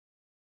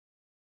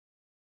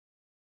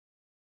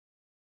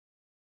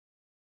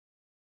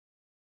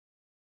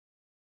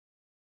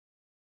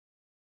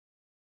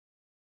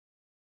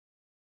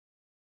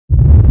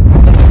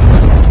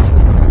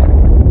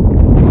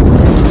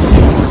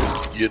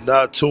You're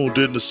not tuned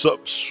into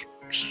something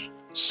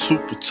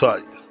super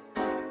tight.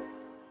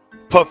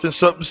 Puffin'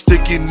 something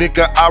sticky,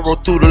 nigga, I roll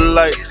through the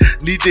light.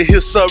 Need to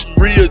hear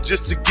something real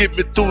just to get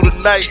me through the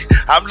night.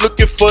 I'm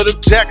looking for them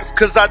jackets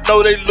cause I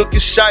know they looking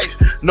shy.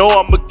 Know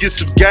I'ma get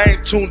some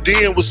game tuned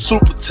in with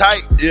super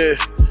tight. Yeah,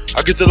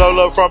 I get the low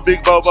love from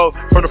Big Bobo.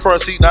 From the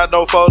front seat, not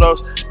no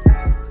photos.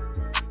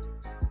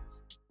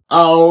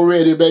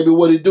 Already, baby,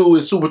 what it do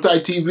is Super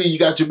Tight TV. You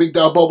got your big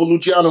dog Bobo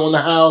Luciano in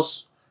the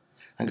house.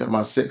 I got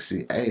my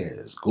sexy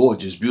ass,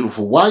 gorgeous,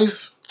 beautiful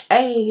wife.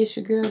 Hey, it's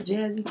your girl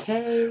Jazzy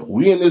K.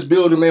 We in this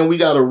building, man. We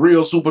got a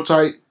real super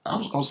tight. I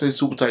was gonna say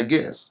super tight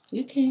guest.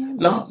 You can.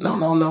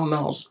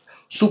 No.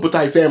 Super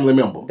tight family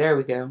member. There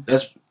we go.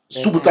 That's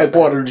super tight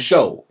part of the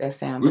show. That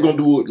sounds. We're gonna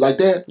do it like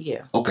that.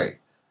 Yeah.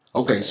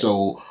 Okay.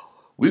 So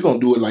we're gonna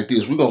do it like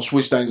this. We're gonna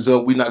switch things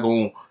up. We're not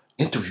gonna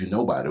interview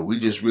nobody. We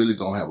just really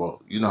gonna have a.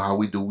 You know how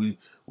we do.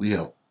 We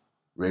have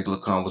regular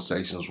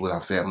conversations with our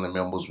family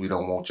members. We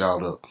don't want y'all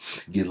to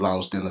get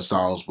lost in the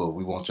sauce, but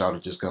we want y'all to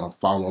just kind of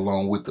follow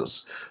along with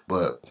us.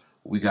 But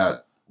we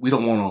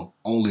don't want to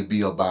only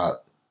be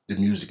about the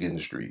music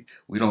industry.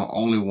 We don't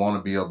only want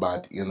to be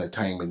about the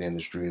entertainment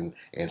industry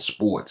and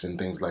sports and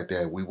things like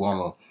that. We want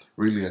to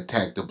really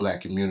attack the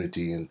black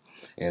community and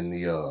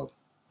the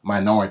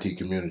minority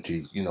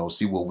community,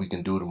 see what we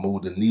can do to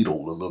move the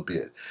needle a little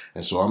bit.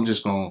 And so I'm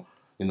just going to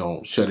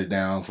shut it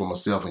down for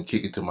myself and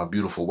kick it to my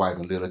beautiful wife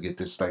and let her get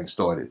this thing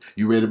started.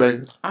 You ready,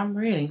 baby? I'm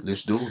ready.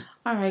 Let's do it.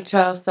 All right,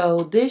 y'all.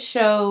 So this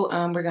show,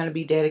 we're going to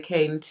be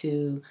dedicating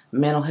to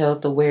mental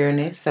health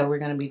awareness. So we're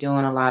going to be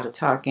doing a lot of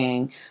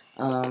talking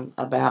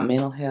about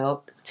mental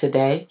health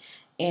today.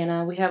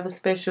 And we have a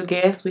special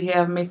guest. We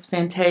have Miss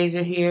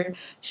Fantasia here.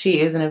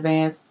 She is an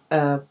advanced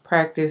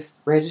practice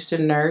registered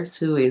nurse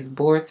who is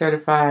board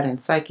certified in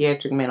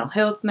psychiatric mental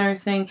health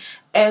nursing,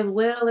 as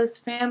well as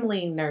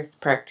family nurse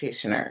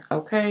practitioner.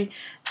 Okay.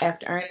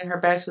 After earning her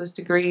bachelor's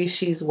degree,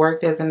 she's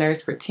worked as a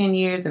nurse for 10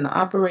 years in the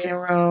operating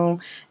room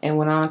and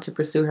went on to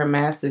pursue her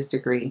master's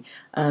degree.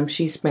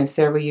 She spent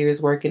several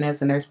years working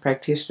as a nurse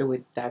practitioner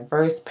with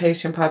diverse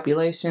patient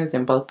populations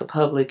in both the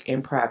public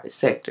and private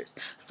sectors.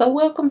 So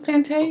welcome,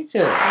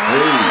 Fantasia.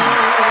 Hey.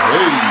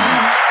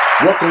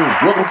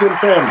 Welcome to the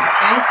family.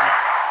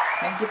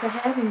 Thank you for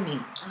having me.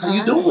 How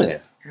you doing?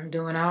 I'm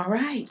doing all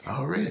right.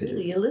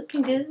 Already. You're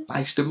looking good.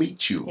 Nice to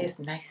meet you. It's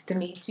nice to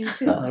meet you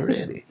too.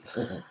 Already.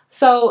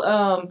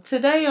 So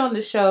today on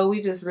the show,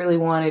 we just really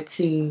wanted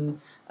to,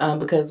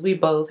 because we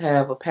both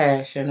have a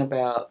passion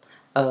about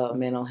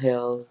mental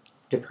health,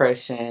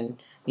 depression,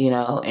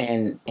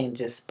 and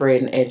just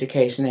spreading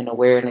education and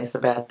awareness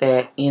about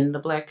that in the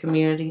black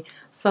community.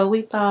 So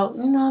we thought,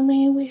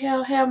 we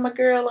have my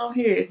girl on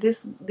here.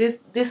 This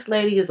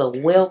lady is a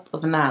wealth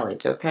of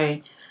knowledge,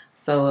 okay?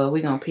 So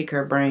we're going to pick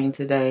her brain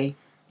today.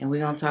 And we're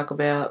going to talk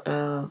about,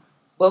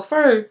 well,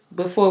 first,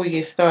 before we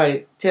get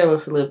started, tell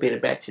us a little bit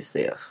about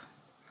yourself.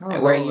 Where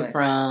are you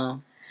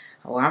from?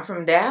 Oh, I'm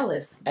from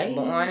Dallas. Hey.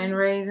 Born and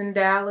raised in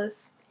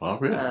Dallas. Oh,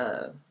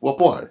 really? What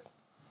part?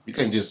 You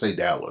can't just say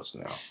Dallas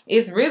now.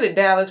 It's really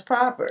Dallas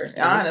proper.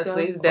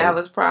 Honestly, it's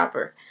Dallas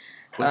proper.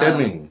 What that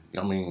mean?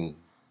 I mean...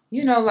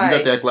 like, you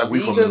got to act like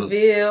we from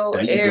Cedarville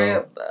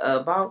area,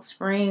 Balk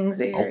Springs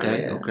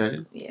area. Okay.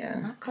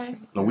 Yeah. Okay.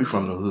 No, we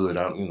from the hood.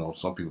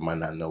 Some people might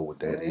not know what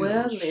that is.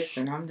 Well,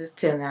 listen, I'm just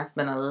telling you, I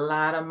spent a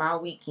lot of my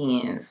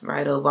weekends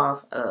right over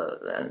off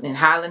in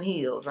Highland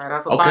Hills, right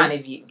off of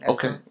Bonneview.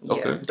 Okay.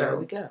 So there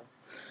we go.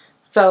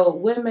 So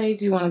what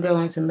made you want to go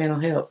into mental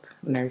health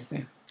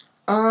nursing?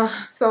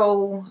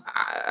 So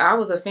I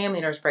was a family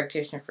nurse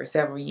practitioner for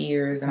several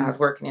years, and I was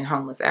working in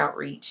homeless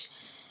outreach.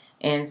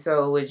 And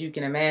so, as you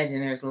can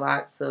imagine, there's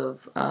lots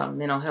of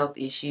mental health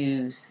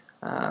issues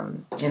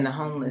in the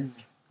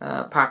homeless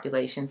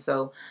population.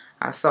 So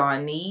I saw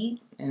a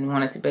need and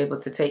wanted to be able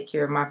to take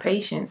care of my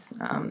patients.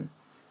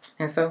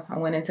 And so I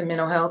went into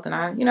mental health, and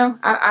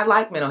I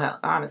like mental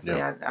health, honestly.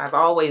 Yeah. I've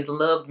always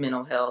loved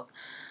mental health,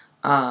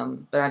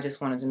 but I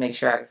just wanted to make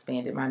sure I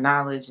expanded my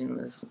knowledge and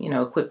was,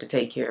 equipped to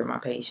take care of my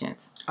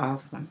patients.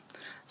 Awesome.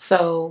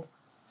 So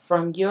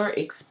from your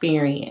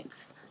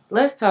experience,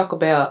 let's talk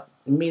about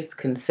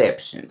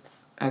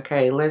misconceptions.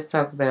 Okay, let's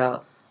talk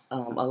about a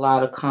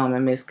lot of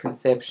common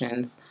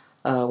misconceptions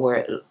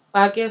where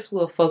I guess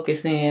we'll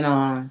focus in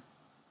on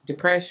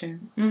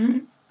depression.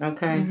 Mm-hmm.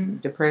 Okay, mm-hmm.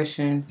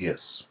 Depression.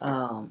 Yes.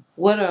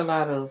 What are a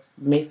lot of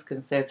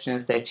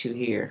misconceptions that you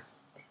hear?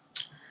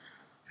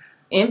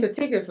 In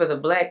particular for the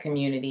black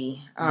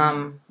community,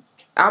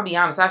 I'll be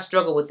honest, I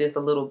struggle with this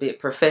a little bit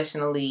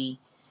professionally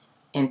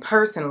and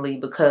personally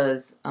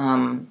because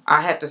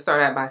I have to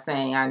start out by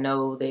saying I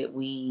know that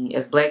we,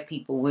 as black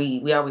people,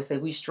 we always say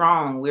we're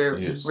strong, we're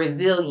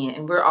resilient,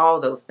 and we're all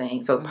those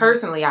things. So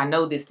personally, I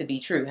know this to be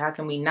true. How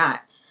can we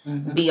not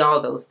be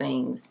all those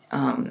things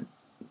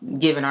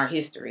given our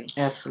history?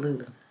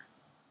 Absolutely.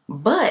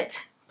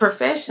 But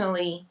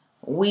professionally,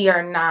 we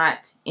are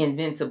not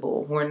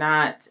invincible. We're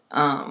not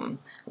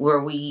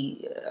where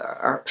we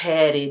are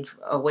padded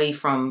away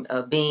from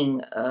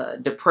being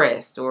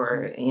depressed,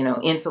 or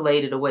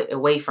insulated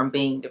away from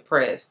being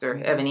depressed, or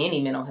having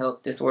any mental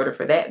health disorder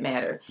for that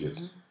matter.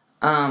 Yes.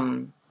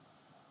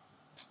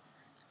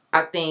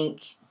 I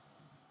think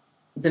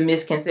the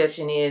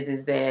misconception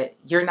is that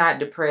you're not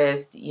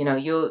depressed.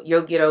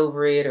 You'll get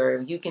over it,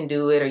 or you can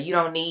do it, or you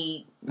don't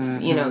need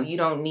you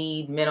don't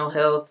need mental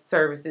health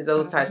services.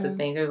 Those types of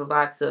things. There's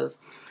lots of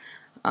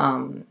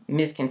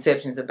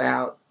misconceptions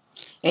about.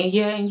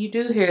 And you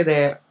do hear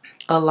that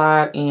a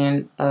lot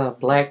in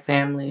Black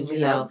families.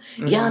 Y'all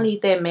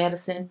need that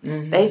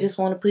medicine. They just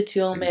want to put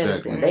you on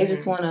medicine. They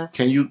just want to.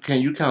 Can you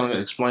kind of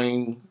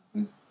explain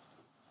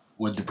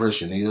what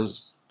depression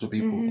is to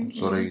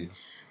people?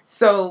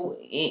 So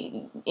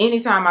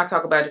anytime I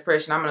talk about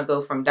depression, I'm going to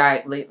go from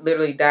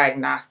literally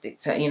diagnostic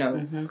to,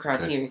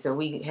 criteria. Okay. So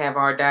we have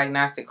our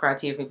diagnostic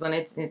criteria for people, and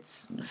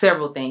it's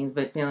several things,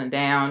 but feeling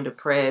down,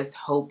 depressed,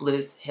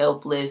 hopeless,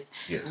 helpless,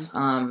 yes.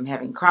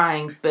 Having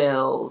crying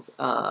spells,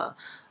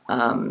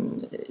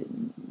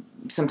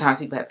 sometimes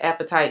people have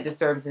appetite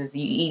disturbances,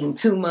 you eating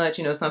too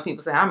much. Some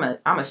people say I'm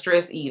a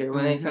stress eater.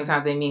 When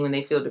sometimes they mean when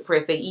they feel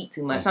depressed, they eat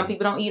too much. Some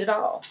people don't eat at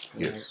all.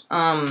 Yes.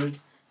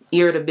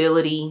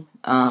 Irritability,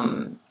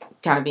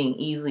 kind of being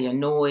easily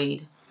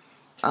annoyed,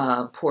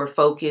 poor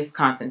focus,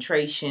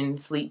 concentration,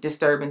 sleep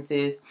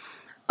disturbances.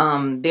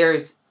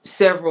 There's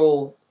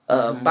several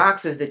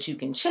boxes that you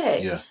can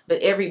check,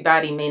 but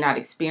everybody may not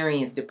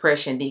experience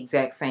depression the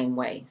exact same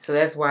way. So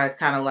that's why it's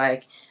kind of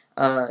like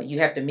you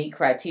have to meet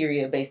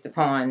criteria based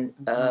upon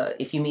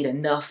if you meet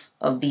enough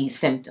of these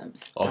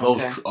symptoms. Are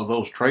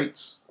those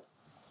traits?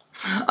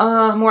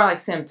 More like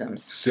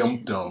symptoms.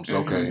 Symptoms,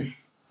 okay.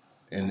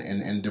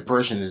 And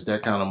depression, is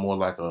that kind of more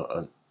like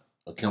a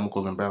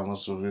chemical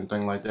imbalance or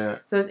anything like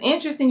that? So it's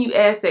interesting you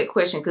asked that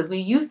question, because we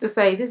used to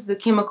say this is a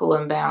chemical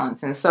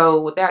imbalance. And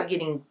so without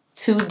getting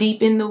too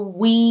deep in the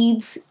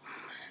weeds,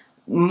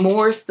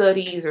 more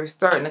studies are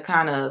starting to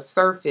kind of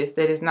surface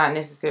that it's not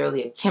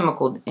necessarily a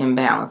chemical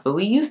imbalance. But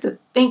we used to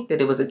think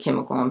that it was a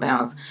chemical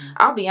imbalance.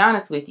 I'll be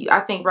honest with you. I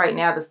think right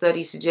now the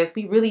studies suggest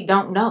we really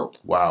don't know.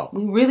 Wow.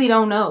 We really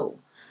don't know.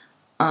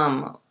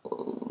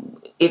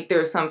 If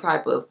there's some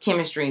type of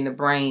chemistry in the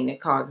brain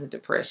that causes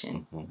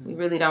depression. We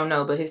really don't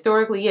know. But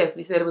historically, yes,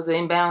 we said it was an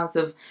imbalance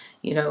of,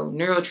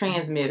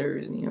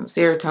 neurotransmitters,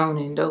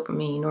 serotonin,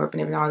 dopamine,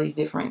 norepinephrine, all these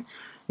different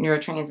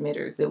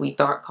neurotransmitters that we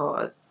thought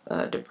caused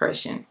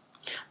depression.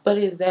 But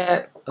is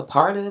that a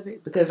part of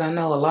it? Because I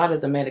know a lot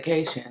of the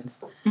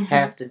medications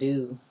have to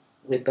do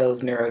with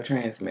those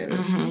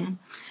neurotransmitters.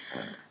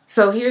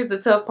 So here's the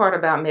tough part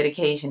about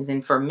medications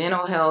and for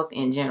mental health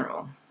in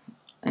general.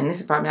 And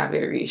this is probably not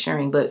very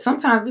reassuring, but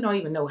sometimes we don't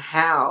even know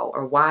how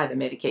or why the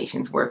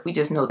medications work. We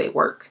just know they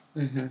work.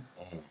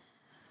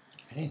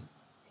 Okay.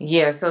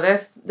 Yeah, so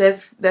that's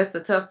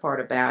the tough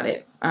part about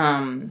it.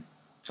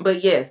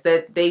 But yes,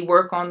 that they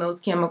work on those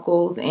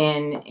chemicals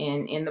and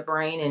in the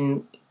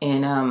brain,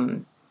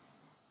 and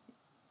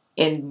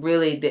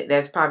really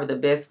that's probably the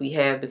best we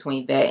have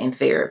between that and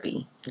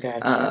therapy.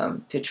 Gotcha.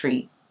 To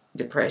treat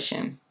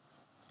depression.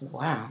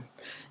 Wow.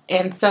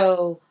 And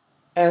so,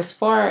 as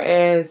far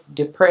as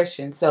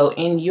depression, so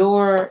in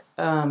your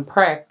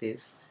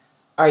practice,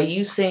 are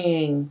you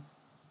seeing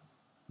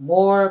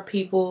more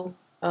people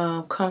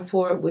come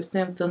forward with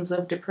symptoms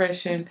of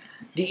depression?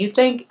 Do you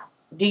think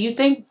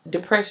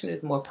depression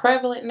is more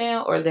prevalent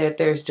now, or that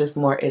there's just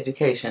more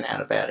education out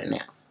about it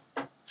now?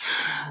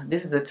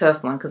 This is a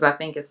tough one, because I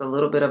think it's a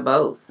little bit of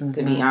both,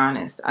 to be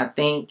honest. I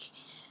think,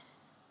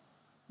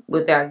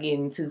 without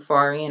getting too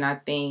far in, I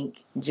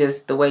think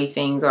just the way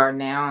things are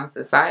now in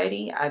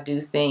society, I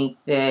do think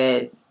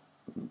that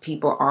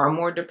people are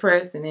more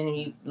depressed. And then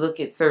you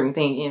look at certain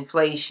things,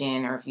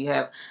 inflation, or if you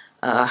have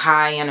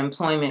high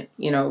unemployment,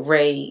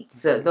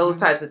 rates, those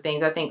types of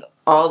things. I think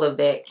all of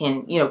that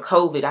can,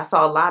 COVID. I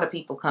saw a lot of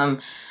people come,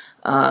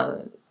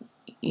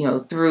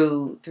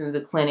 through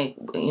the clinic,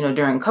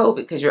 during COVID,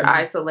 because you're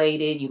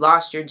isolated, you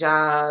lost your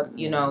job,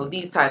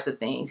 these types of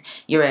things.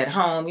 You're at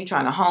home, you're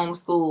trying to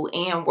homeschool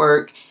and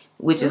work,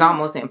 which is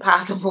almost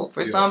impossible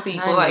for some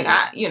people. Like,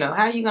 how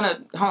are you going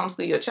to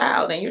homeschool your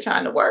child and you're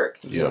trying to work,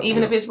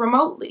 even if it's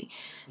remotely?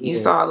 You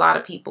saw a lot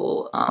of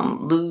people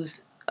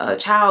lose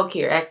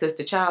childcare, access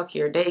to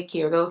childcare,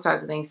 daycare, those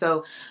types of things.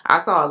 So I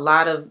saw a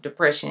lot of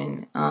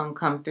depression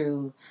come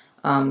through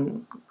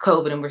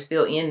COVID, and we're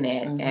still in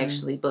that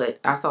actually, but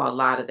I saw a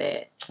lot of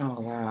that. Oh,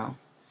 wow.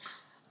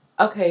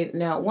 Okay,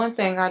 now one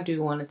thing I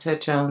do want to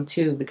touch on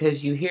too,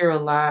 because you hear a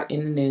lot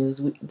in the news,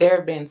 there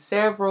have been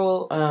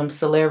several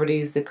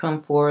celebrities that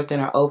come forth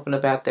and are open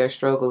about their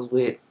struggles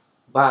with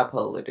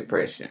bipolar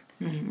depression.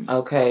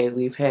 Okay,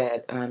 we've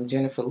had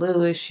Jennifer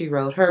Lewis. She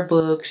wrote her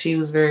book. She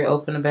was very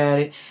open about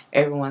it.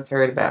 Everyone's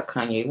heard about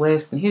Kanye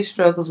West and his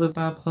struggles with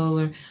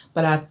bipolar.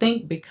 But I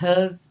think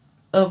because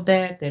of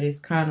that it's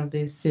kind of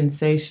this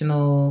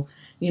sensational,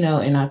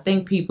 and I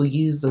think people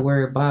use the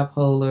word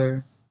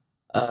bipolar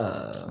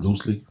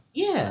loosely.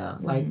 Yeah,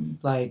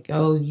 like,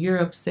 oh, you're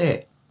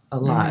upset. a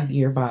lot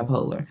you're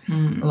bipolar.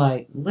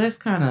 Like, let's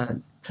kind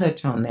of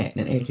touch on that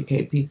and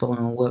educate people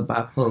on what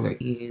bipolar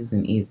is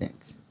and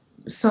isn't.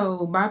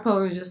 So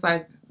bipolar is just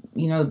like,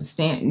 you know,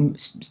 the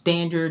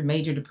standard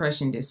major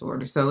depression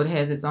disorder. So it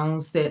has its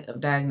own set of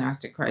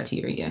diagnostic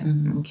criteria.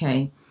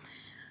 Okay.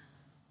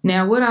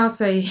 Now, what I'll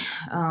say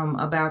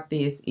about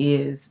this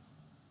is,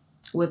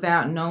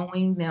 without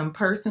knowing them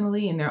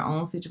personally and their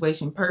own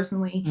situation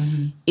personally,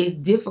 it's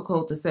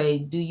difficult to say,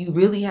 do you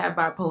really have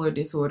bipolar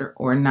disorder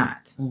or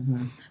not?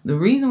 The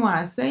reason why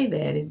I say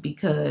that is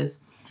because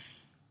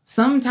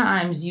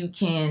sometimes you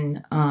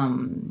can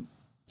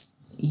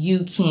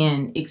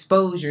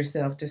expose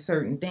yourself to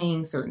certain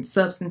things, certain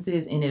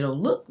substances, and it'll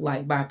look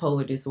like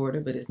bipolar disorder,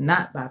 but it's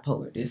not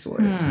bipolar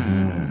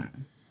disorder.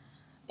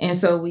 And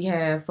so we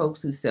have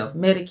folks who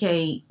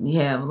self-medicate. We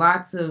have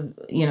lots of,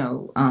 you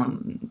know,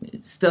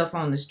 stuff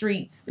on the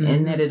streets,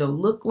 and that it'll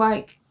look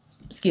like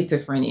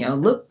schizophrenia,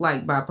 look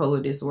like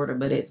bipolar disorder,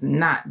 but it's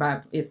not.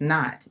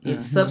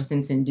 It's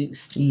substance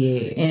induced. And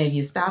if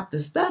you stop the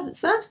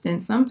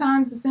substance,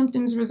 sometimes the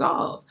symptoms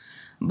resolve.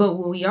 But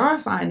what we are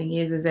finding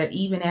is that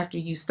even after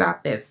you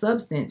stop that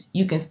substance,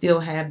 you can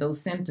still have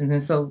those symptoms,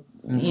 and so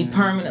you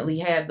permanently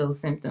have those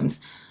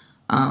symptoms.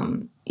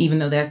 Even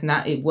though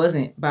it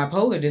wasn't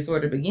bipolar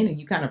disorder at the beginning,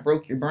 you kind of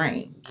broke your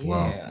brain.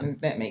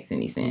 If that makes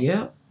any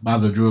sense. By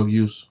the drug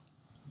use?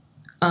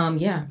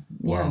 Yeah.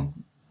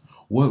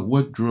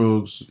 What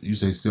drugs, you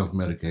say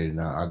self-medicated,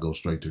 now I go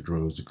straight to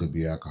drugs, it could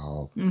be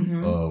alcohol.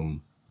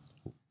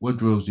 What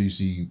drugs do you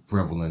see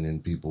prevalent in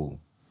people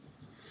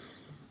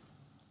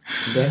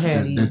that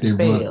have these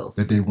spells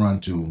that they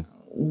run to?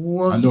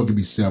 Well, I know it could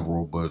be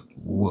several, but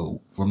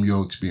from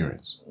your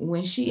experience?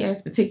 When she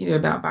asked particularly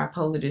about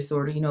bipolar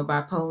disorder, you know,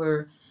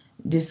 bipolar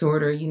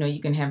disorder, you know, you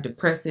can have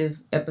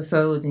depressive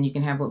episodes and you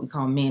can have what we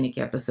call manic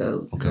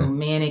episodes. So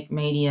manic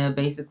mania,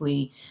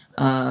 basically,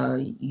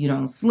 you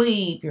don't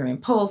sleep, you're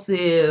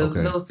impulsive,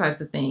 those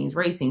types of things,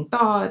 racing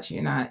thoughts,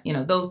 you're not, you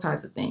know, those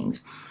types of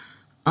things.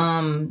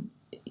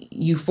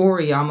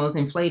 Euphoria, almost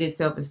inflated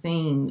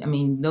self-esteem. I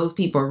mean, those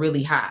people are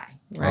really high,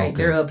 right?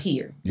 They're up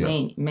here,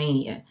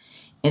 mania.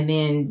 And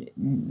then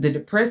the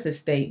depressive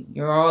state,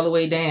 you're all the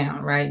way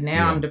down, right?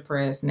 Now I'm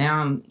depressed.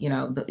 Now I'm, you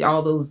know,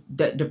 all those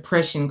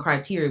depression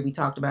criteria we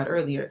talked about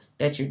earlier,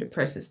 that's your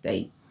depressive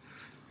state.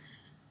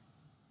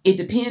 It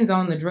depends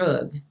on the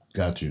drug.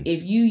 Got you.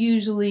 If you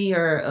usually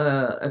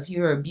are, if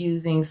you're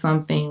abusing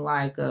something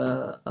like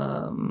an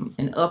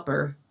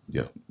upper,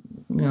 you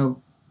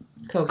know,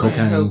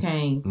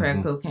 cocaine,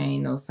 crack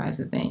cocaine, those types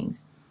of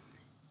things,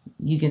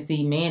 you can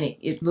see manic.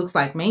 It looks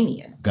like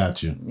mania.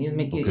 Got you.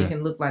 It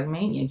can look like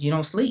mania. You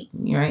don't sleep,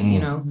 right? You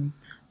know,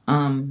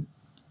 and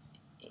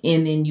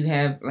then you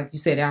have, like you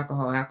said,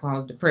 alcohol. Alcohol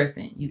is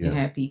depressant. You can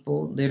have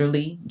people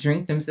literally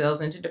drink themselves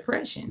into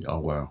depression. Oh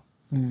wow.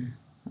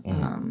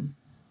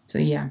 So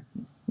yeah,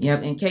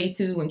 And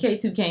K2, when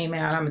K2 came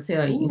out, I'm gonna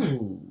tell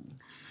you,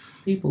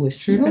 people was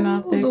tripping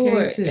off that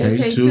K2.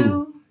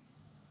 K2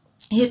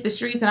 hit the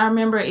streets, and I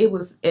remember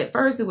at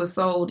first it was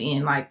sold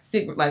in like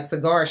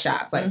cigar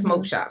shops, like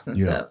smoke shops and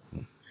stuff.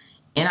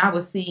 And I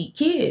would see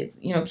kids,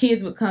 you know,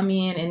 kids would come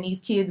in, and these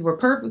kids were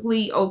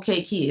perfectly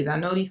okay kids. I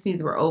know these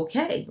kids were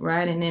okay,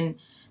 right? And then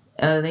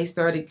they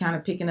started kind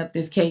of picking up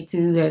this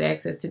K2, had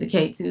access to the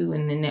K2,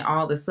 and then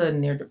all of a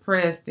sudden they're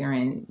depressed. They're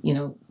in, you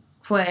know,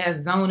 class,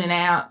 zoning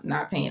out,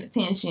 not paying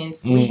attention,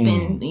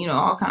 sleeping, you know,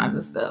 all kinds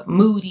of stuff.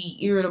 Moody,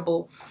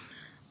 irritable,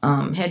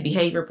 had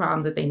behavior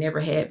problems that they never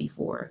had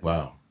before.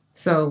 Wow.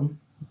 So,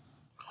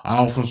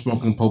 all from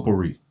smoking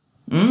potpourri.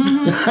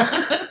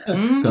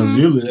 Because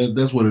really,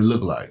 that's what it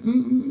looked like.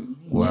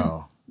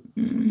 Wow.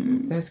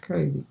 That's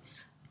crazy.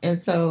 And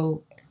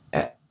so,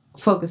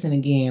 focusing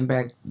again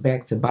back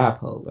to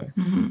bipolar.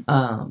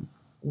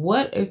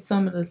 What are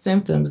some of the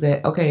symptoms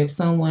that, okay, if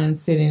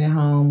someone's sitting at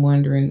home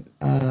wondering,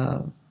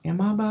 am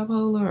I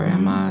bipolar or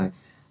am I?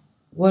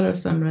 What are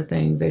some of the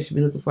things they should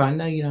be looking for? I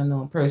know you don't know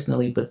them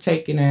personally, but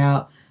taking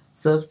out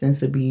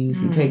substance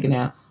abuse and taking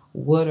out,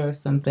 what are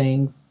some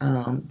things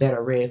that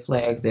are red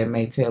flags that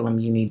may tell them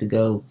you need to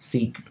go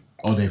seek?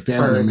 Or their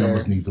family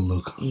members need to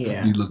look, be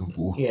looking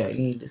for. Yeah, you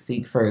need to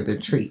seek further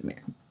treatment.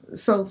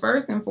 So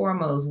first and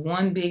foremost,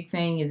 one big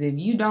thing is if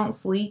you don't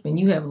sleep and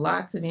you have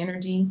lots of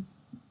energy,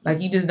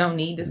 like you just don't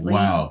need to sleep.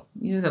 Wow.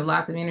 You just have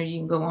lots of energy. You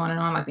can go on and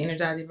on like the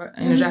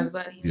Energizer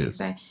Bunny. Yes.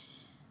 Say.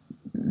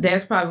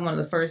 That's probably one of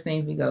the first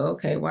things we go,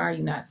 okay, why are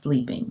you not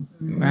sleeping?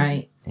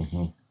 Right?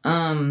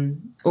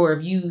 Or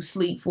if you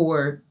sleep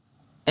for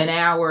an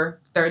hour,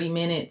 30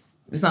 minutes,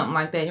 something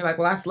like that, you're like,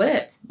 well, I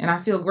slept and I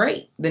feel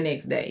great the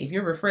next day. If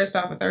you're refreshed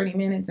off of 30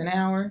 minutes, an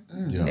hour,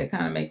 that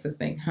kind of makes us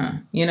think,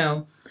 you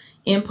know,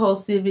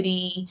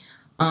 impulsivity.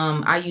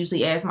 I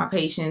usually ask my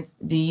patients,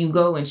 do you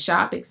go and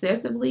shop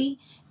excessively?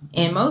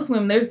 And most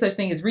women, there's such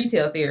thing as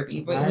retail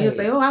therapy, but we'll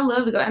say, oh, I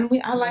love to go. And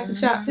I like to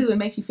shop too. It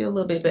makes you feel a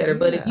little bit better.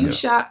 But if you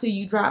shop till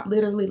you drop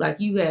literally, like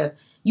you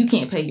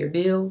can't pay your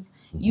bills.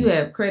 You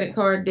have credit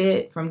card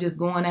debt from just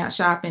going out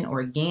shopping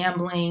or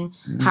gambling,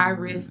 high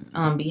risk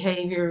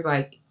behavior.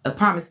 Like a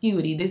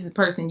promiscuity. This is a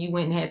person you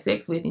went and had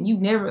sex with, and you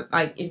never,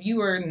 like, if you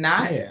were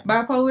not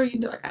bipolar,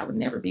 you'd be like, I would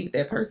never be with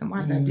that person.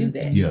 Why did I do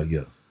that?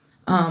 Yeah.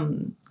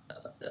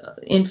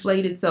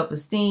 Inflated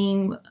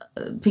self-esteem,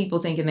 people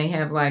thinking they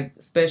have like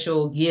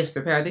special gifts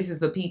or power. This is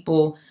the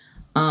people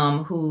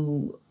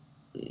who,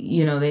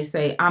 you know, they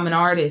say, I'm an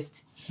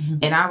artist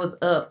and I was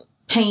up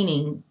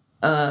painting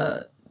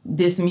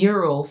this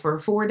mural for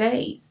 4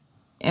 days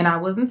and I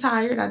wasn't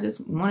tired. I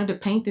just wanted to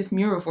paint this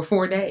mural for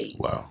 4 days.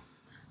 Wow.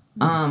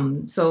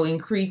 So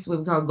increase what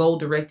we call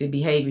goal-directed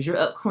behaviors. You're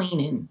up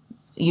cleaning.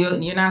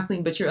 You're not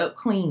sleeping, but you're up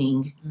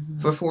cleaning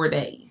for 4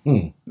 days.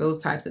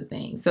 Those types of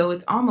things. So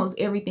it's almost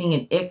everything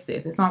in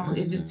excess. It's almost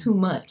it's just too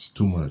much.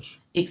 Too much.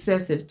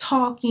 Excessive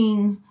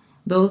talking,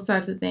 those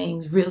types of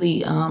things.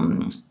 Really,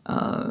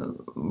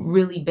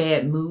 really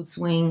bad mood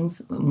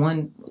swings.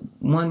 One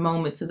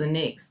moment to the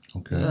next.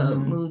 Okay.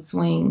 Mood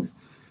swings.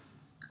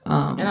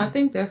 And I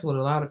think that's what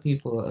a lot of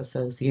people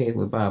associate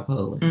with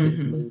bipolar.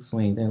 Just mood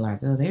swing. They're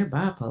like, oh, they're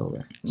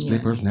bipolar.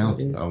 Split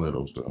personality, all of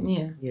those stuff.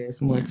 Yeah. Yeah,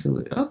 it's more to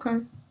it.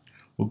 Okay.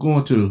 Well,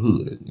 going to the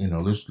hood, you know,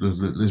 let's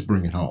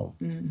bring it home.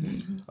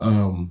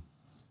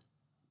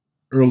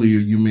 Earlier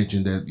you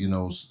mentioned that, you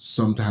know,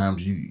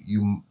 sometimes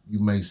you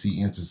may see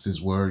instances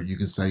where you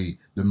can say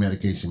the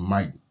medication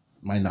might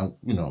not,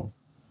 you know,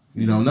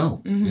 you don't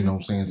know. You know what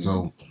I'm saying?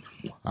 So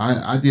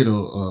I did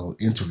a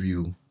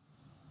interview,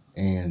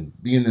 and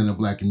being in the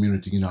Black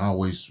community, you know, I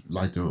always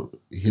like to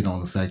hit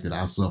on the fact that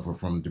I suffer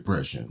from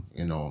depression,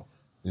 you know,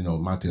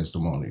 my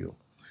testimonial.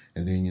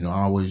 And then, you know,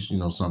 I always, you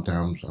know,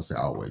 sometimes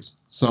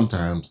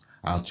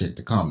I'll check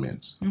the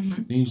comments.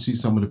 Then you see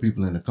some of the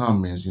people in the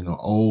comments, you know,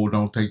 oh,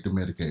 don't take the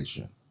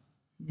medication.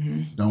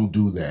 Don't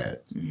do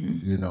that.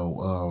 You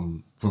know,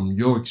 from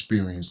your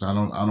experience, I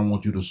don't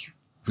want you to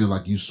feel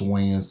like you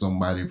swaying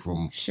somebody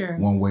from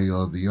one way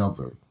or the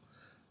other.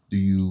 Do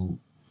you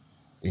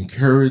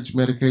encourage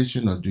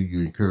medication, or do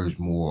you encourage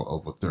more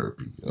of a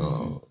therapy?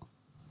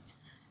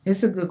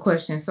 It's a good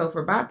question. So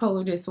for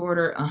bipolar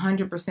disorder,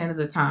 100% of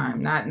the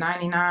time, not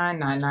 99,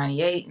 not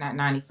 98, not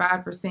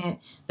 95%,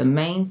 the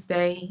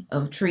mainstay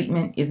of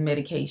treatment is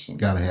medication.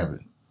 Gotta have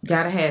it.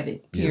 Gotta have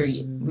it, period.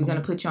 Yes. We're going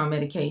to put you on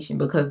medication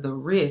because the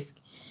risk,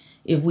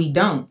 if we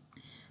don't,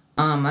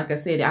 like I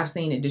said, I've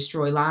seen it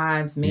destroy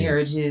lives,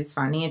 marriages,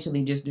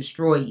 financially just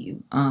destroy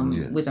you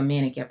with a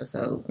manic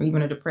episode or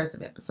even a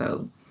depressive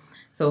episode.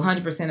 So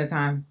 100% of the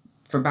time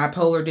for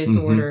bipolar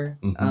disorder,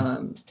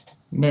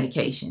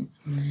 medication.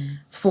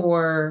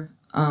 For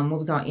what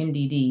we call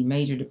MDD,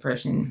 major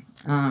depression,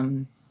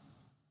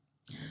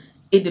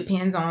 it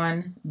depends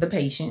on the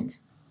patient.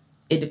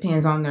 It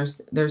depends on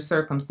their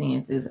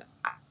circumstances.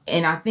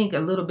 And I think a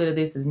little bit of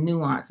this is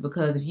nuanced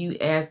because if you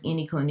ask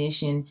any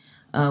clinician,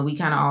 we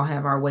kind of all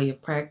have our way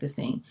of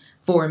practicing.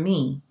 For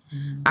me,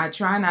 I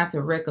try not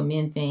to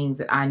recommend things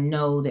that I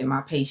know that my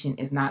patient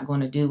is not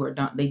going to do or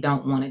they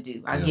don't want to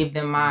do. I give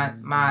them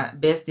my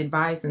best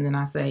advice, and then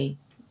I say,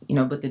 you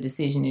know, but the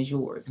decision is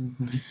yours.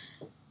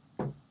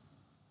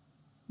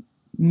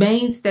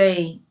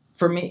 Mainstay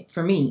for me,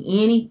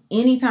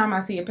 anytime I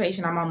see a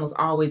patient, I'm almost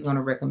always going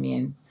to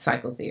recommend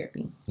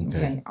psychotherapy.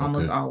 Okay.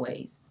 Almost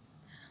always.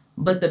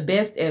 But the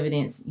best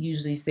evidence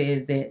usually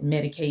says that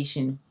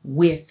medication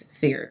with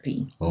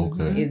therapy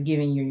is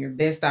giving you your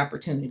best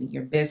opportunity,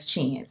 your best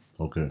chance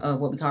of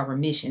what we call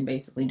remission,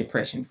 basically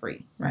depression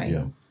free, right?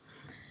 Yeah.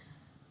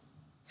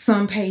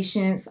 Some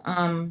patients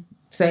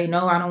say,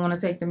 no, I don't want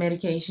to take the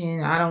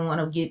medication. I don't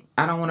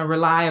want to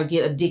rely or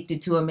get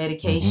addicted to a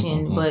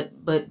medication. But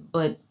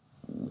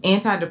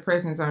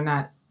antidepressants are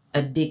not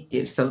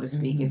addictive, so to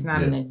speak. It's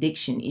not an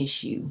addiction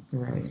issue.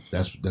 Right.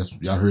 That's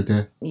y'all heard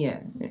that?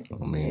 Yeah.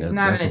 I mean, it's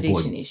not an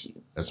addiction issue.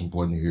 That's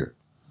important to hear.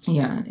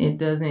 Yeah,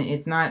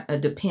 it's not a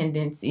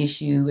dependence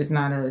issue. It's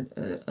not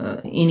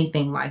a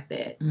anything like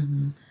that.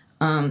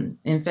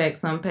 In fact,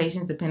 some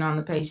patients, depending on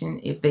the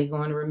patient, if they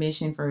go into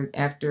remission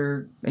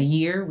after a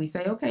year, we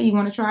say, okay, you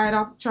want to try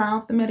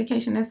off the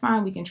medication, that's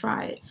fine, we can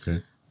try it.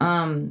 Okay.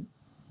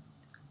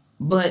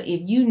 But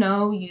if you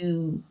know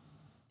you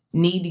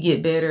need to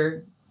get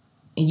better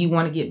and you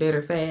want to get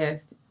better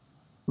fast,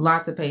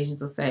 lots of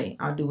patients will say,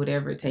 I'll do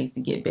whatever it takes to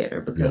get better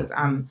because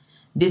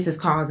this is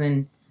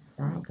causing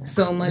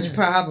so much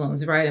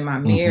problems, right, in my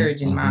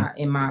marriage, in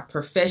my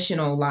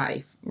professional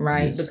life,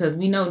 right? Yes. Because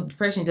we know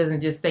depression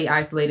doesn't just stay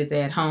isolated to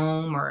at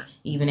home or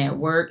even at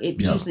work. It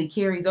usually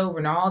carries over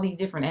in all these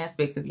different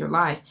aspects of your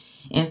life.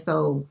 And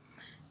so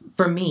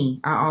for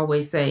me, I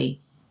always say,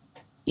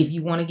 if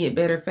you want to get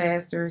better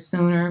faster,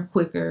 sooner,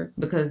 quicker,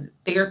 because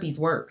therapies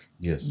work.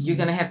 Yes. You're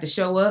going to have to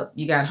show up.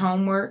 You got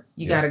homework.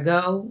 You got to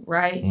go,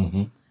 right?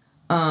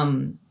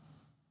 But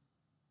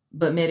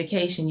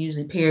medication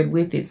usually paired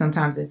with it,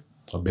 sometimes it's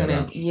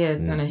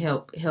gonna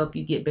help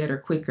you get better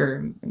quicker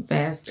and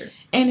faster.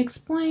 And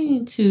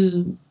explain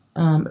to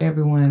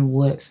everyone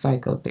what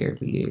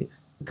psychotherapy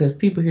is, because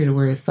people hear the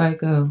word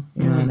psycho,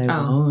 you know, and they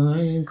go, "Oh, I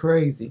ain't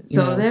crazy."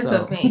 So that's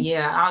a fan.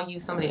 Yeah, I'll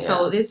use some of these.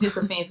 So it's just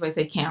a fancy way to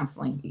say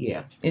counseling.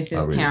 Yeah, it's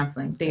just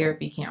counseling,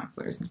 therapy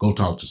counselors. Go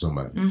talk to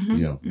somebody.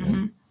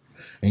 And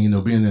you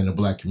know, being in the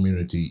Black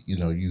community, you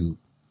know,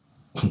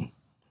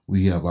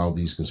 we have all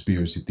these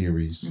conspiracy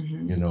theories,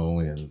 Mm-hmm. you know,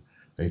 and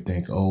they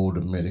think, oh,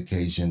 the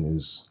medication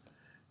is,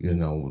 you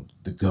know,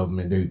 the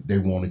government, they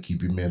want to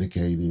keep you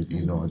medicated,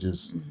 you know,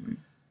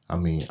 I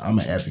mean, I'm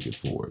an advocate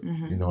for it,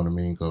 you know what I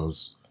mean?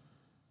 Because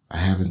I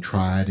haven't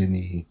tried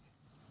any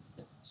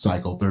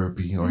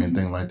psychotherapy or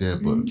anything like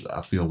that, but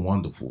I feel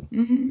wonderful,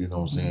 you know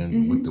what I'm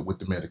saying, with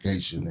the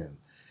medication, and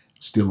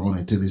still on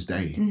it to this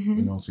day, you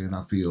know what I'm saying?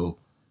 I feel,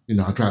 you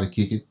know, I try to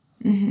kick it,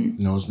 you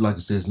know, it's like I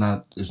said, it's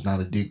not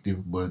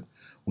addictive, but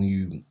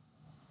when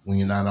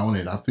you're not on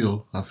it, I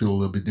feel a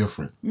little bit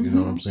different, you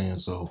know what I'm saying?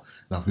 So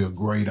I feel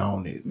great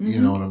on it,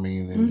 you know what I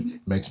mean? And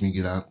it makes me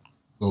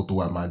go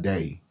throughout my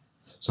day.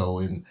 So,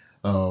 and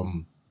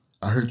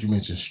I heard you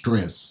mention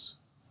stress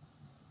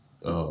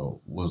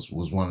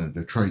was one of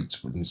the traits,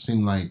 but it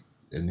seemed like,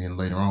 and then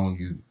later on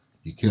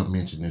you kept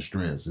mentioning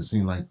stress. It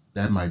seemed like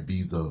that might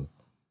be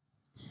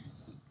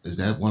is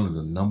that one of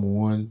the number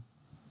one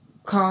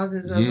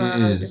causes of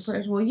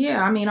depression? Well,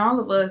 yeah, I mean, all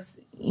of us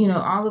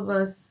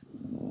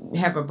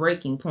have a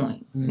breaking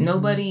point.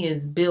 Nobody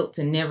is built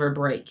to never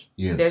break.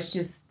 Yes. That's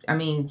just, I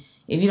mean,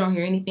 if you don't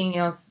hear anything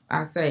else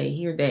I say,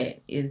 hear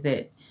that, is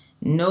that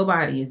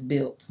nobody is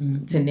built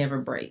to never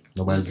break.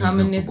 Nobody's we come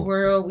in this invincible.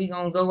 world, we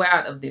gonna go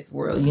out of this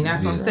world. You're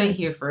not gonna stay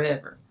here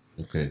forever.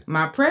 Okay.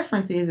 My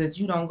preference is that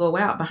you don't go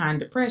out behind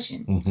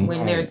depression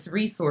when there's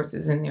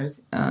resources and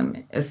there's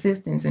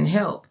assistance and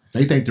help.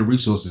 They think the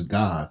resource is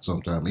God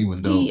sometimes,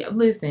 even though.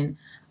 Listen,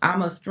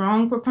 I'm a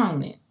strong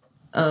proponent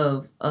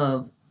of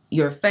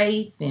your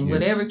faith and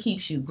whatever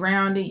keeps you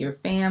grounded, your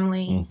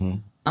family.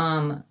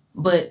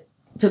 But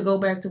to go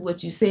back to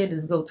what you said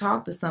is go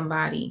talk to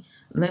somebody.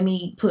 Let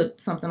me put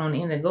something on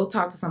the end there. Go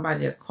talk to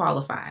somebody that's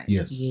qualified.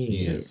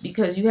 Yes.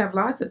 Because you have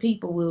lots of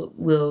people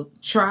will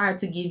try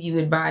to give you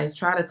advice,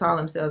 try to call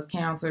themselves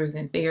counselors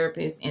and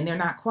therapists, and they're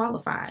not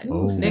qualified.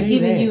 They're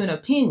giving you an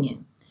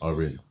opinion.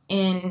 Already.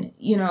 And,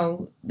 you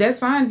know, that's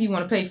fine if you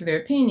want to pay for their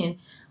opinion,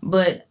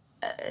 but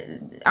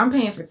I'm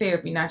paying for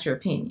therapy, not your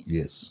opinion.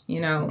 Yes.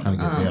 You know. Trying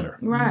to get better.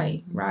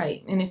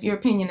 Right. And if your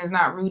opinion is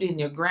not rooted and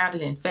you're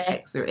grounded in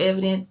facts or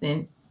evidence,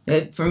 then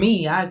for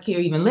me, I care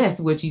even less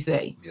what you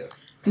say. Yeah.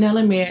 Now,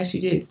 let me ask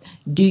you this.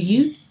 Do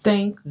you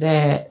think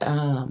that,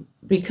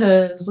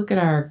 because look at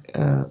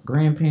our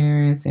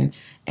grandparents, and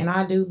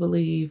I do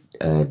believe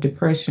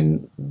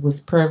depression was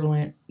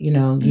prevalent, you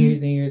know,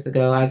 years and years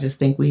ago. I just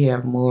think we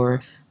have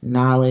more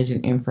knowledge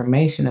and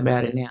information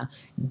about it now.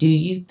 Do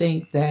you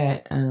think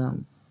that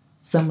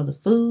some of the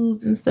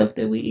foods and stuff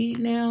that we eat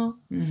now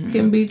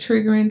can be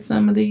triggering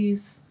some of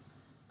these?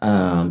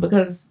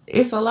 Because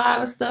it's a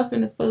lot of stuff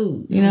in the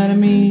food, you know what I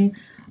mean?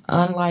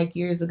 Unlike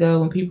years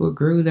ago when people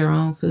grew their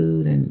own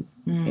food and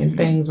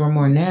things were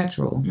more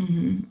natural.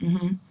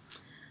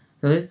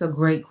 So it's a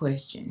great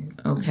question.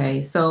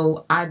 Okay,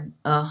 so I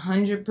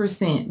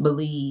 100%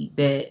 believe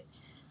that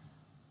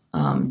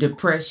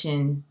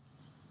depression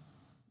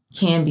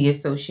can be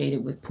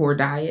associated with poor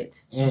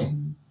diet,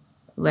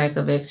 lack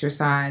of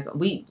exercise.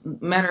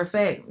 Matter of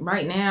fact,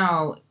 right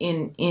now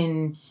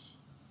in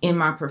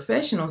my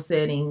professional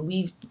setting,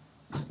 we've,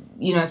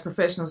 you know, as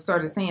professionals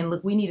started saying,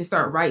 look, we need to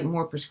start writing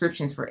more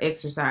prescriptions for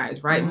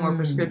exercise, write more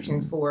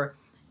prescriptions for,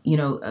 you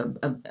know,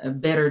 a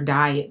better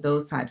diet,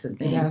 those types of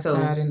things. Get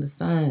outside in the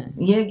sun.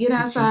 Yeah, get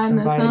outside in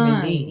the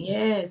sun. D.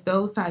 Yes,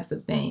 those types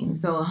of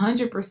things. So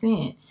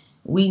 100%,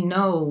 we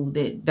know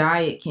that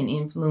diet can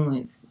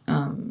influence,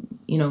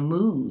 you know,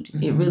 mood.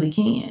 It really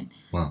can.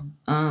 Wow.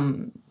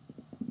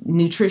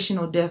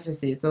 Nutritional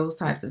deficits, those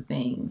types of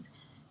things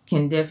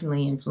can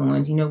definitely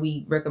influence. You know,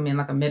 we recommend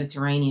like a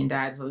Mediterranean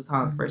diet, is what we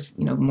call it, fresh,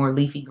 you know, more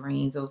leafy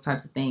greens, those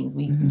types of things.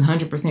 We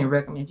 100%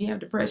 recommend, if you have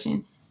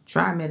depression,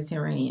 try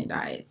Mediterranean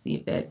diet, see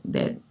if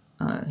that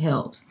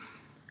helps.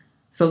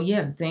 So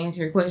yeah, to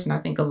answer your question, I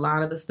think a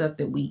lot of the stuff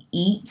that we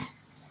eat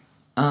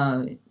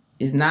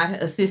is not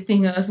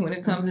assisting us when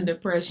it comes to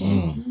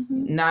depression.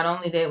 Not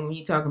only that, when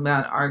you talk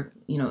about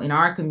in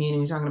our community,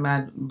 we're talking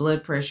about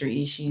blood pressure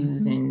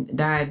issues and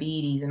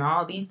diabetes and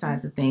all these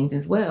types of things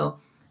as well.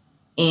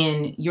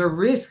 And your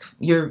risk,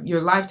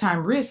 your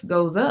lifetime risk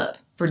goes up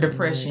for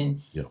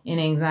depression and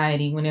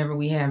anxiety whenever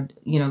we have,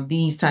 you know,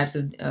 these types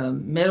of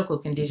medical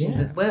conditions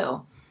as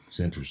well.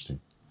 It's interesting.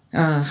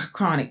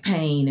 Chronic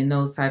pain and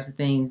those types of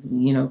things,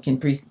 you know, can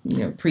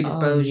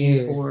predispose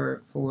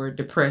you for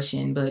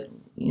depression. But,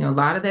 you know, a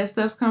lot of that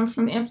stuff comes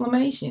from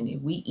inflammation.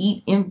 If we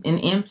eat an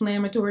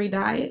inflammatory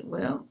diet,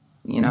 well,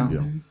 you know.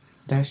 Yeah.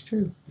 That's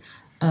true.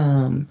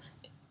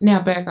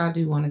 Now, I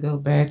do want to go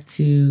back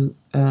to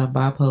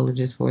bipolar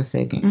just for a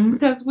second,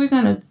 because we're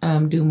going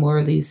to do more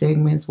of these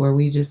segments where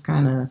we just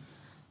kind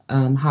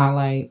of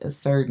highlight a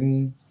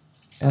certain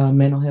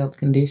mental health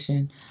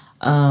condition.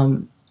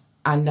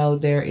 I know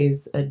there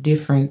is a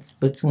difference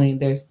between,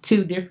 there's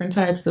two different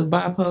types of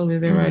bipolar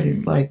there, right?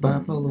 It's like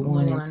bipolar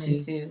 1 and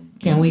 2.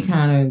 Can we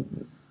kind of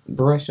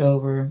brush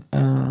over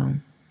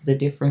the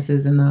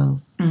differences in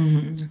those?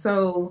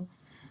 So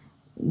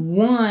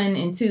 1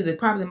 and 2,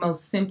 probably the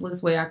most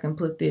simplest way I can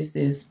put this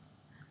is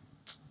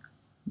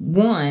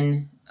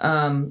 1,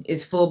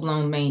 is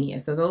full-blown mania.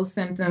 So those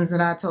symptoms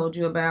that I told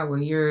you about, where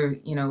you're,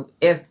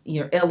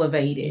 you're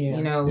elevated,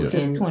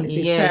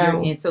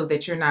 and so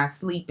that you're not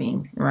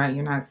sleeping, right?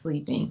 You're not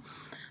sleeping.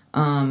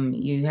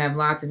 You have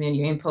lots of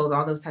your impulse,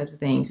 all those types of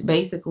things.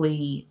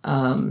 Basically,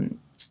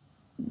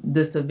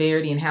 the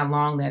severity and how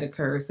long that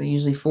occurs. So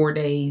usually 4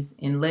 days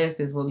and less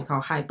is what we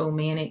call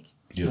hypomanic.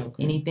 Yeah.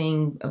 Okay.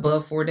 Anything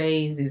above 4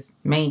 days is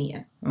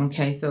mania.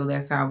 Okay, so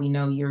that's how we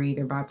know you're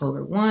either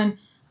bipolar 1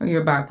 or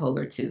you're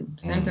bipolar 2.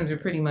 Symptoms are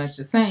pretty much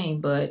the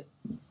same, but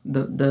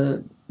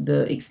the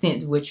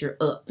extent to which you're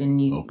up and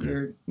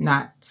you're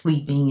not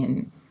sleeping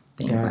and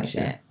things like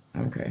that.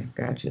 Okay,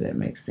 gotcha. That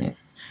makes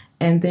sense.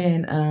 And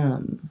then,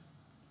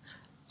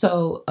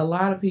 so a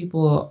lot of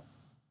people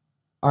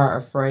are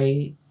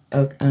afraid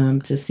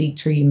to seek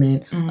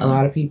treatment. A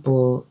lot of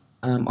people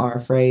are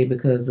afraid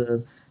because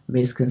of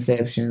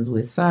misconceptions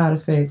with side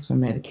effects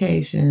from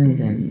medications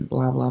and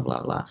blah, blah,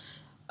 blah, blah.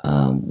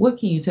 What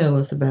can you tell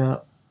us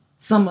about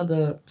some of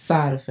the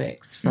side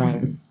effects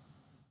from,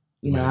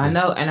 I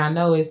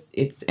know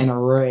it's an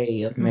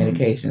array of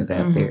medications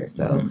out there.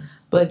 So,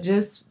 but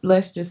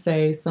let's just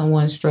say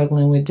someone's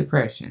struggling with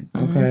depression,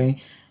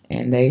 okay?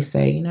 And they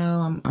say,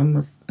 I'm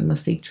gonna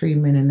seek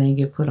treatment, and they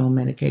get put on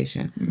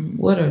medication.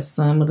 What are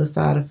some of the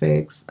side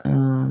effects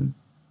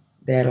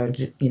that are,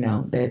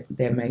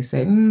 that may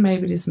say,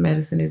 maybe this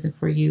medicine isn't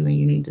for you and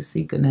you need to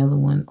seek another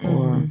one?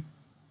 Or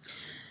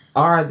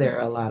are there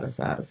a lot of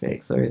side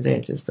effects, or is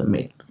that just a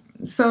myth?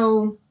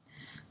 So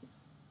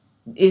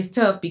it's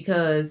tough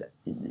because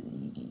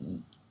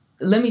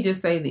let me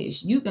just say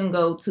this. You can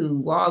go to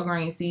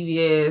Walgreens,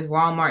 CVS,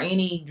 Walmart,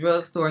 any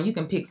drugstore, and you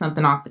can pick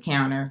something off the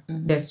counter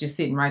that's just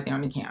sitting right there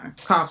on the counter.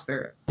 Cough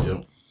syrup.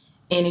 Yep.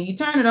 And if you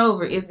turn it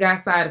over, it's got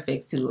side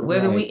effects to it.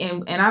 Whether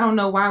and I don't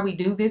know why we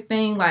do this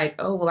thing like,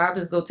 oh, well, I'll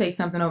just go take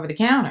something over the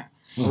counter.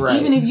 Right.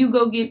 Even if you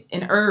go get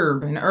an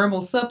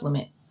herbal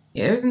supplement,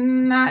 there's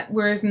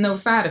no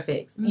side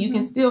effects. You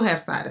can still have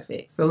side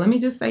effects. So let me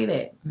just say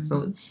that.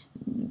 So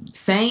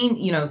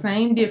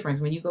same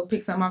difference. When you go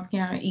pick something off the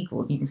counter,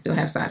 equal. You can still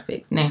have side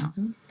effects. Now,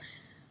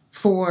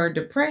 for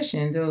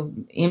depression, so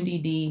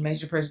MDD,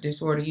 major depressive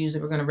disorder,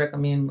 usually we're going to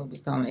recommend what we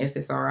call an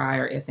SSRI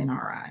or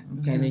SNRI.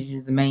 Okay, they're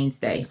usually the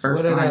mainstay,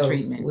 first line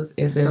treatment.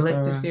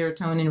 Selective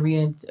serotonin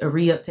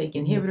reuptake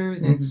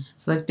inhibitors and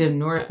selective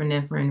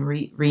norepinephrine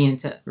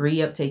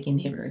reuptake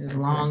inhibitors. It's a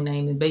long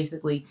name. And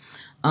basically,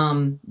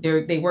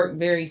 they work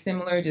very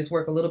similar, just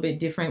work a little bit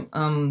different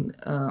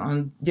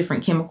on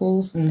different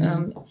chemicals.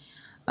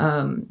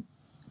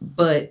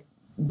 But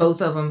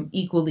both of them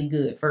equally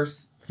good.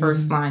 First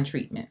line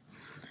treatment.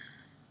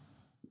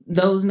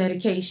 Those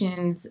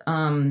medications,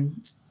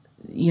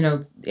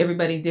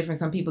 everybody's different.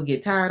 Some people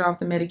get tired off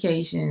the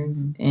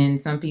medications, and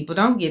some people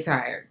don't get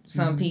tired.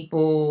 Some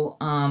people,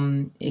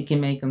 it can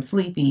make them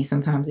sleepy.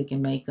 Sometimes it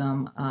can make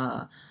them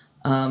have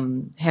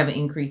an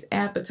increased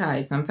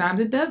appetite. Sometimes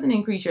it doesn't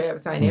increase your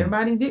appetite. And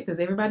everybody's different because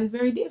everybody's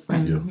very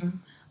different.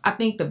 I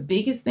think the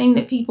biggest thing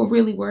that people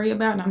really worry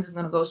about, and I'm just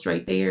going to go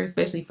straight there,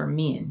 especially for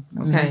men,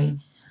 okay?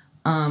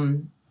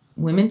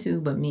 Women too,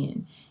 but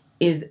men,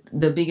 is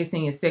the biggest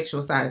thing is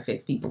sexual side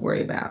effects people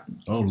worry about.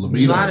 Oh,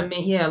 libido. A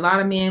lot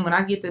of men, when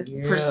I get to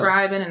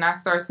prescribing and I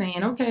start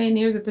saying, okay, and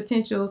there's a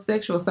potential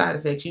sexual side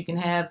effects. You can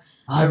have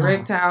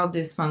erectile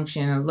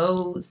dysfunction, or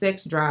low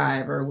sex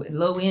drive, or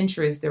low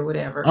interest, or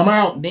whatever. I'm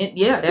out. Then,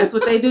 that's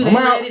what they do. They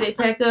ready, they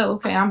pack up.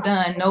 Okay, I'm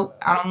done. Nope,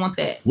 I don't want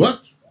that.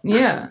 What?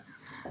 Yeah.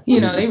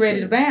 They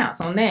ready to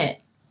bounce on that.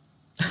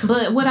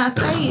 But what I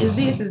say is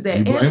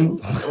that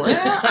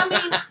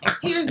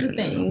here's the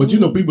thing. But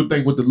people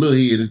think with the little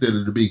head instead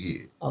of the big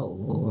head. Oh,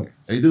 Lord.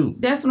 They do.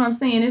 That's what I'm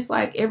saying. It's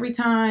like every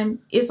time,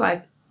 it's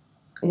like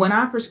when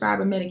I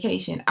prescribe a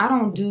medication, I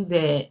don't do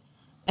that.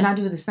 And I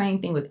do the same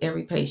thing with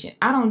every patient.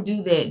 I don't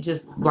do that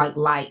just like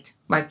light.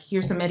 Like,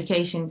 here's some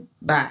medication,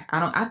 bye.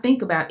 I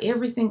think about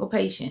every single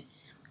patient.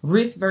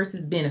 Risk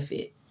versus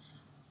benefit.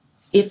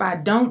 If I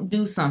don't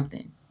do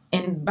something,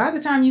 and by the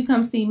time you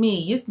come see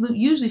me, it's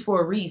usually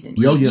for a reason.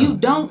 If you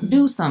don't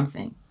do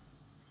something,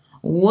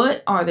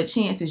 what are the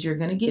chances you're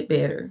going to get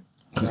better?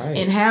 Right.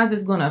 And how's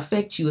this going to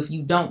affect you if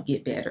you don't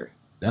get better?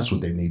 That's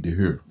what they need to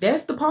hear.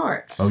 That's the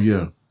part. Oh,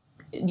 yeah.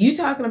 You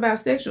talking about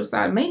sexual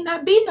side, may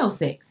not be no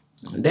sex.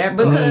 That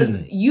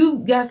because you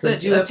got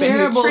such a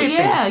terrible,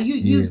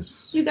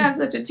 you got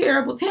such a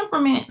terrible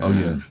temperament. Oh,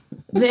 yeah.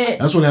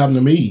 That's what happened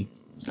to me.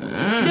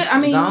 I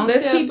mean,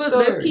 let's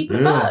keep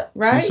it up,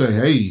 right? She say,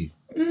 hey,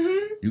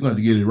 you're going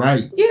to get it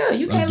right. Yeah,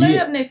 you can't lay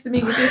up next to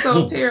me with this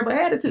old terrible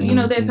attitude.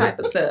 That type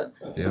of stuff.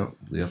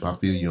 Yep, I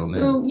feel you on that.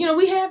 So,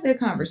 we have that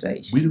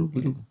conversation. We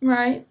do.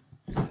 Right.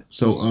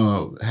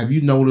 So, have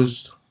you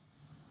noticed,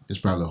 it's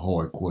probably a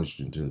hard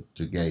question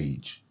to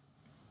gauge,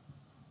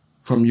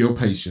 from your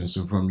patients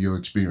and from your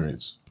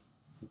experience,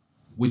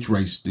 which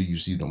race do you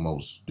see the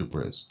most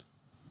depressed?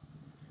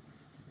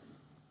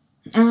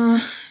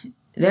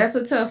 That's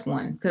a tough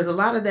one, because a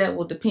lot of that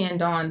will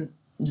depend on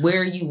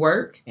where you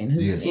work and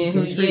who's and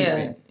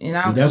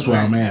that's why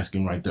I'm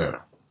asking right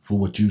there for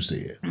what you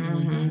said.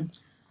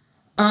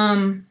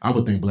 I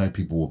would think black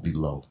people would be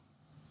low.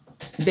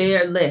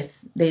 they're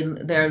less.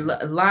 They're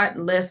a lot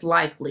less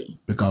likely.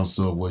 Because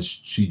of what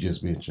she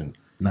just mentioned,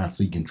 not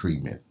seeking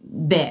treatment.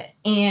 That.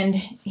 And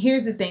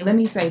here's the thing. Let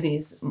me say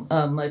this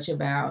much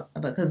about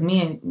because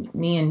me and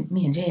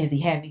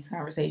Jazzy have these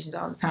conversations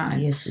all the time.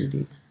 Yes, we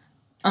do.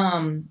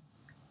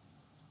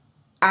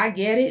 I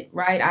get it,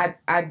 right?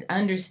 I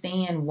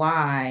understand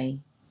why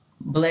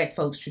Black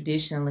folks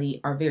traditionally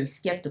are very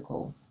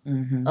skeptical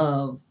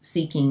of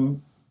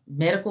seeking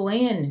medical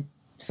and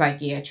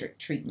psychiatric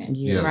treatment,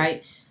 right?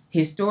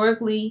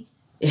 Historically,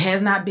 it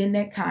has not been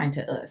that kind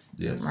to us,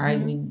 right?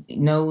 We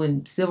know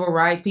in civil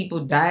rights,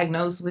 people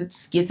diagnosed with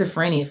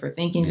schizophrenia for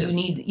thinking you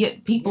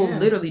need, people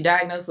literally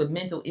diagnosed with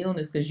mental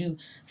illness because you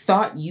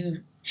thought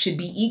you should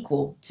be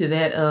equal to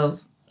that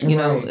of,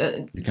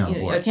 a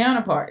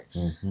counterpart.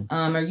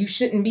 Or you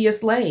shouldn't be a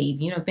slave,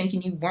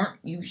 thinking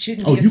you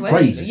shouldn't be a slave.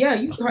 Crazy. Yeah,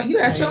 you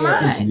out your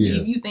mind.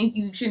 If you think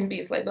you shouldn't be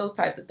a slave, those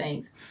types of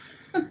things.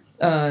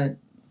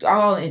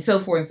 All and so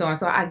forth and so on.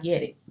 So I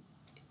get it.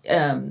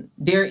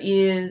 There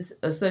is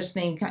a such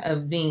thing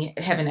of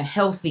having a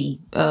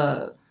healthy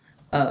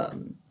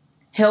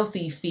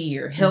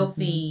fear,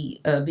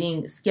 healthy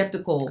being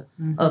skeptical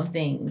of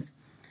things,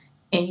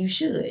 and you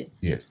should.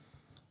 Yes.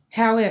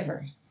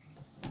 However,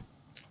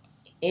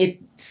 at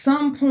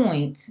some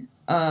point,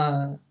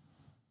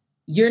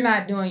 you're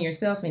not doing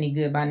yourself any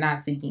good by not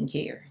seeking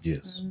care.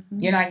 Yes.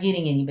 You're not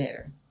getting any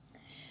better.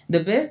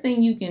 The best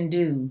thing you can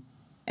do,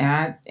 and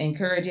I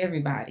encourage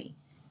everybody,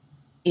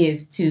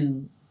 is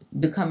to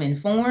become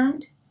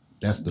informed.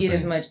 Get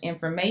as much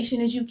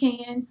information as you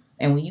can.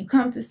 And when you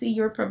come to see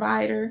your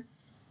provider,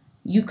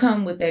 you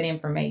come with that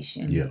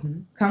information. Yeah.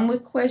 Come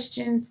with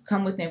questions,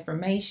 come with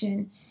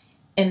information.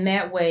 And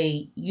that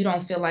way, you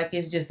don't feel like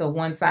it's just a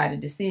one-sided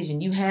decision.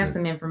 You have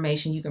some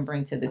information you can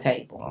bring to the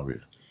table.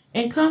 Already.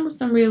 And come with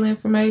some real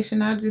information,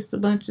 not just a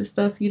bunch of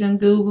stuff you done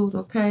Googled,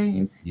 okay?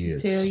 And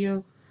tell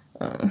you.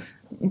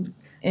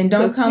 And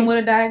don't come with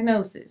a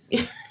diagnosis.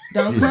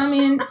 Don't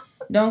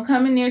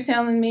come in there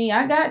telling me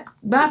I got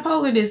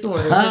bipolar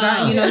disorder.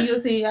 You'll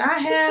see I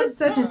have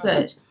such and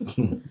such.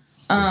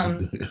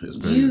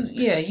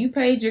 You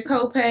paid your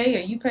copay or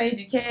you paid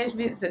your cash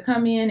visits to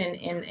come in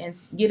and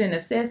get an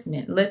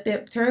assessment. Let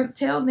them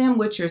tell them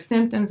what your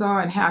symptoms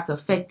are and how it's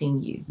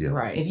affecting you. Yeah.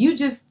 Right. If you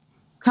just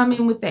come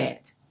in with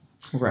that,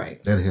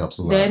 right, that helps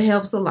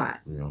a lot.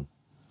 Yeah.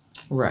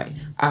 Right.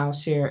 I'll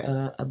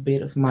share a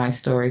bit of my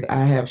story.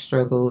 I have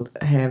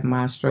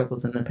my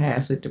struggles in the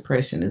past with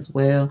depression as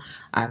well.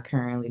 I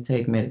currently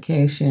take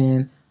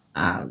medication.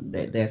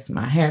 That's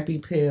my happy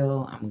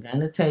pill. I'm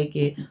going to take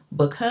it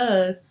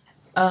because,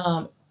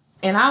 and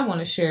I want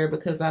to share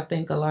because I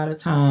think a lot of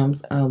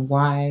times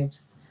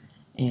wives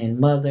and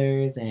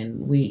mothers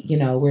and we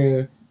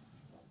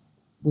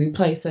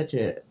play such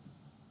a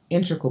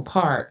integral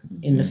part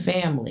in the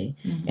family,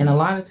 and a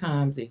lot of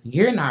times if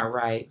you're not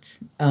right,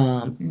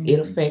 it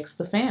affects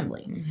the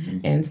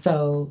family. And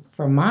so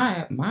for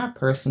my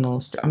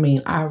personal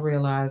I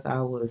realized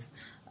I was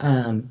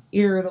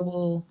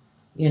irritable,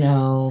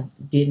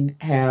 didn't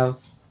have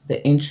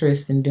the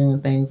interest in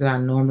doing things that I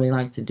normally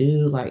like to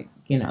do, like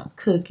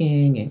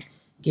cooking and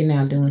getting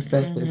out doing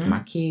stuff with my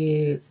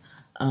kids.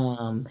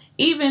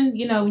 Even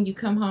when you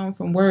come home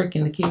from work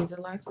and the kids are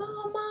like,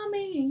 "Oh,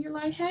 mommy," and you're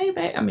like, "Hey,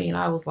 babe."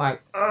 I was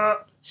like,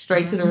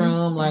 straight to the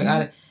room,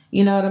 like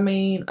you know what I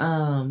mean?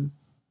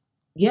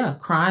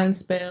 Crying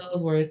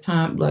spells where it's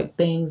time, like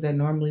things that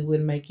normally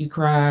wouldn't make you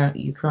cry,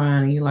 you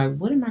crying, and you're like,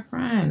 "What am I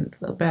crying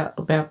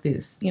about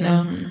this?"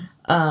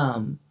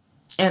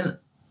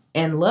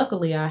 And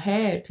luckily I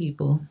had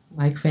people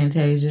like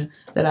Fantasia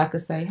that I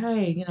could say,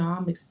 "Hey,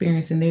 I'm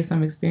experiencing this,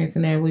 I'm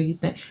experiencing that. What do you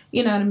think?"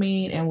 You know what I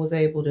mean? And was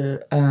able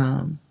to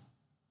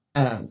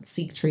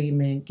seek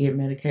treatment, get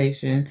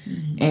medication,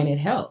 and it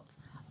helped.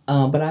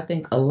 But I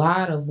think a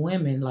lot of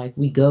women, like,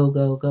 we go,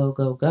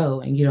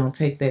 and you don't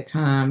take that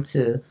time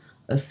to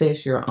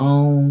assess your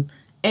own.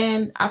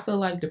 And I feel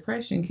like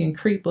depression can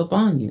creep up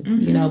on you,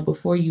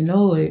 before you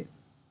know it.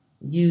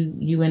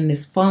 You in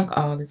this funk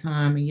all the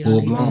time, and you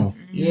don't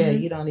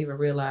you don't even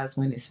realize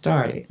when it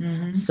started.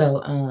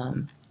 So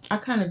I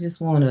kind of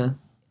just want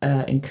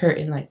to encourage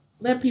and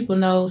let people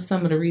know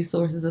some of the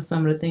resources or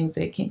some of the things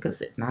they can,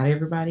 because not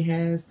everybody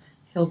has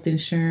health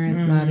insurance.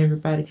 Not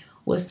everybody.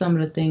 What's some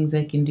of the things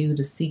they can do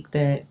to seek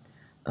that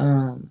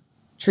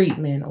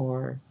treatment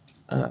or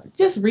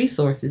just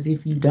resources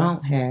if you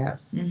don't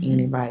have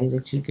anybody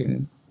that you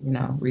can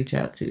reach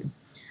out to.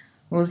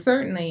 Well,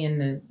 certainly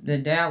in the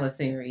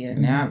Dallas area.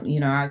 Now,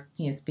 I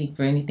can't speak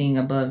for anything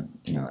above,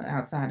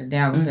 outside of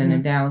Dallas, but in the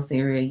Dallas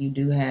area, you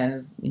do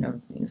have,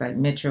 things like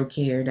Metro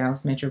Care,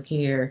 Dallas Metro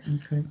Care,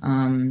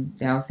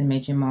 Dallas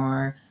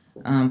MHMR,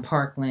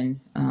 Parkland,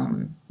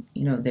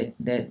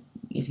 that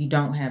if you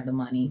don't have the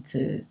money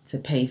to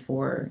pay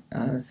for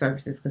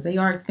services, because they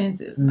are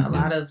expensive. A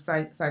lot of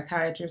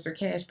psychiatrists are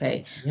cash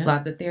pay.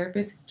 Lots of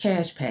therapists,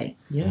 cash pay.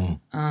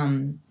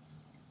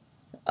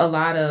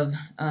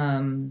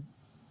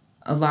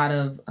 A lot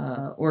of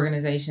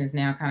organizations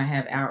now kind of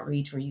have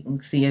outreach where you can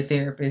see a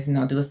therapist,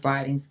 do a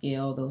sliding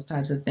scale, those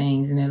types of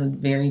things, and it'll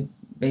vary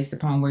based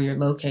upon where you're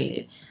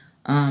located.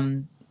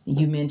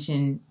 You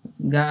mentioned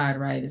God,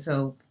 right?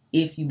 So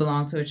if you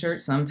belong to a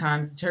church,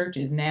 sometimes the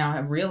churches now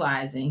are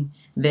realizing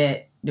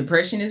that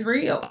depression is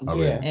real.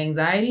 Yeah.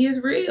 Anxiety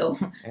is real.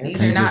 These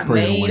Can't are not just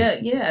pray made away. up.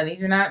 Yeah,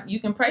 these are not, you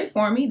can pray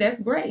for me.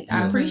 That's great.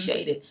 I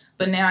appreciate it.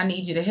 But now I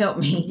need you to help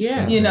me.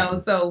 Yeah. You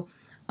know, so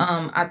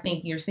I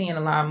think you're seeing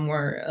a lot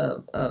more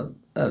of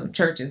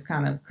churches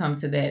kind of come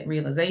to that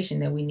realization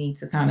that we need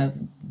to kind of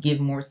give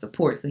more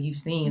support. So you've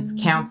seen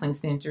counseling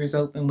centers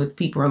open with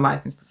people who are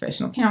licensed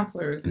professional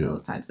counselors and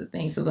those types of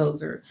things. So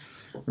those are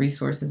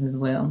resources as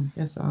well.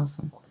 That's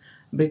awesome.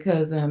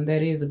 Because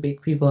that is a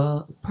big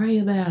people pray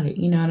about it.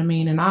 You know what I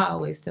mean? And I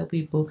always tell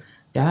people,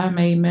 God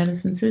made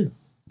medicine too.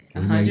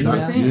 100%.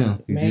 Yeah,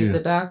 he Made did. the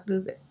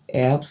doctors.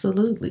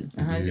 Absolutely.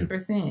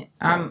 100%.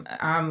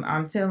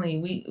 I'm telling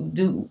you, we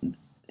do.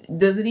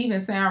 Does it even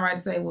sound right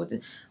to say, well,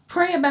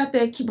 pray about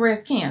that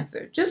breast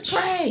cancer? Just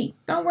pray.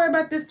 Don't worry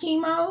about this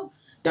chemo.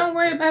 Don't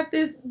worry about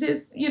this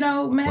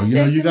mastectomy.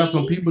 Well, you got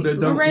some people that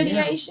don't.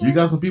 Radiation. You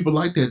got some people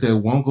like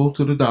that won't go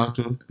to the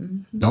doctor,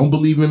 don't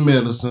believe in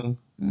medicine,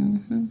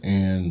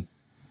 and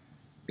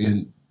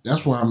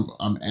that's why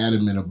I'm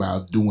adamant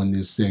about doing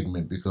this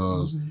segment,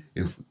 because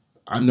if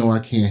I know I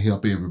can't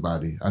help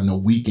everybody, I know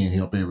we can't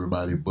help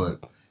everybody, but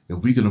if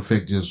we can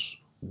affect just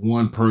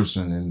one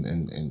person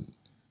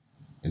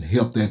and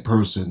help that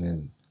person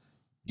and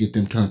get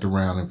them turned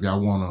around, if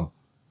y'all want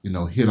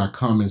to, hit our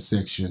comment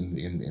section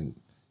and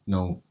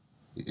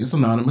it's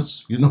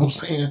anonymous, you know what I'm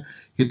saying?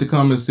 Hit the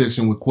comment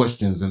section with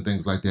questions and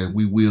things like that.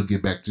 We will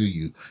get back to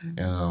you.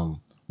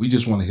 We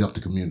just want to help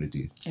the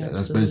community. Absolutely.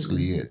 That's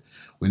basically it.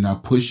 We're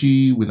not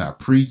pushy. We're not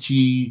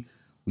preachy.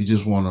 We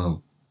just want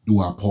to do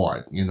our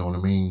part. You know what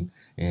I mean?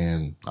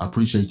 And I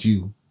appreciate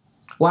you.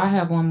 Well, I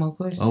have one more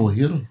question. Oh,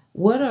 hit her.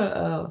 What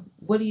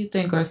do you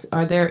think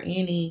are there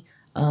any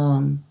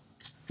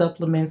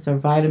supplements or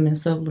vitamin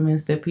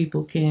supplements that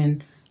people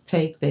can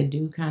take that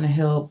do kind of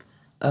help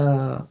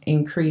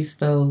increase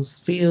those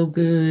feel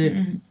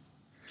good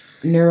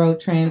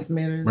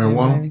neurotransmitters?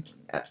 Marijuana?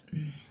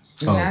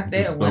 Not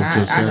that one. I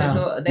could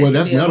go. That Well, could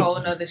that's be a medical.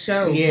 whole nother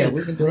show. Yeah,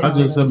 we can do I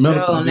just said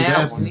medical. on that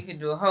Asking. one. We could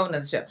do a whole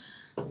nother show.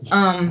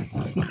 I'm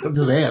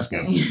just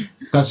asking,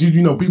 because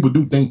people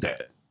do think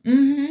that.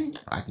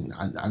 I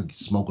can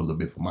smoke a little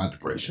bit for my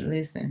depression.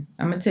 Listen,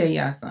 I'm gonna tell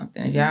y'all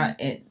something.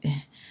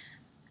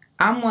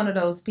 I'm one of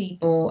those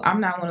people.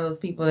 I'm not one of those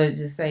people that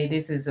just say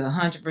this is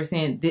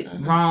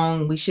 100%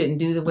 wrong. We shouldn't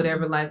do the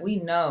whatever. Like, we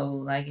know,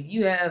 like, if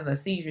you have a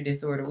seizure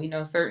disorder, we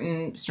know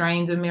certain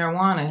strains of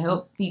marijuana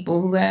help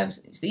people who have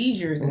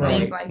seizures and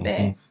things like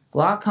that.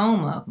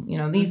 Glaucoma,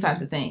 these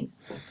types of things.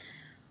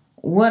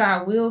 What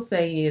I will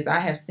say is I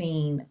have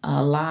seen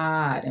a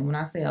lot, and when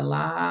I say a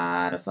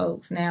lot of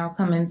folks now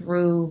coming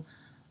through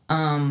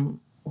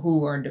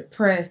who are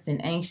depressed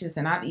and anxious,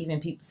 and I've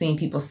even seen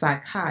people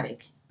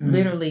psychotic.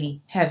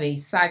 Literally have a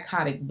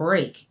psychotic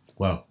break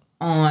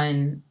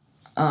on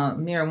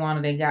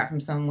marijuana they got from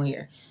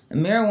somewhere. The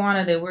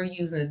marijuana that we're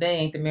using today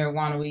ain't the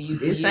marijuana we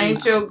used to use. This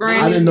ain't your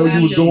granny's. I didn't know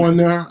you was going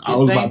there. I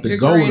was about to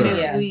go there.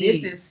 Yeah,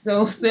 this is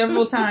so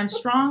several times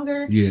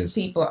stronger. Yes.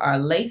 People are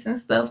lacing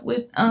stuff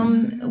with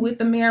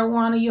the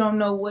marijuana. You don't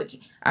know what.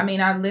 I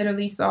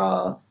literally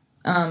saw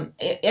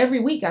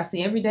every week. I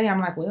see every day. I'm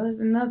like, well, there's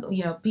another.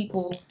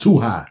 People too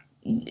high.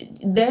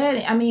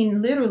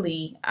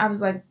 Literally, I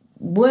was like,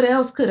 what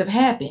else could have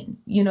happened?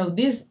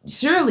 This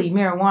surely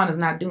marijuana's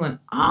not doing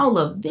all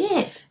of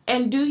this.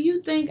 And do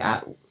you think,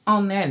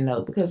 on that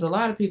note, because a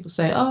lot of people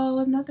say, oh,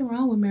 there's nothing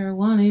wrong with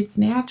marijuana. It's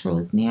natural.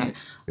 It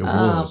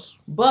was.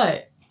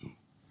 But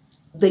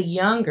the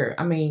younger,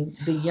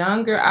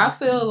 I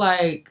feel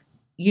like,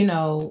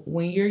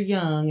 when you're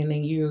young and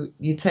then you're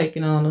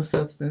taking on a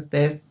substance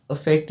that's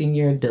affecting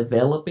your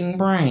developing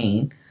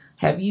brain,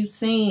 have you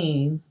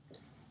seen,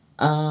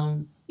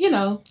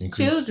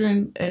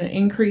 children, an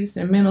increase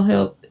in mental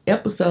health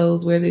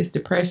episodes, whether it's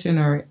depression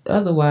or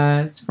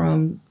otherwise,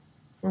 from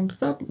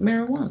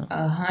marijuana?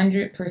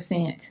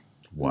 100%.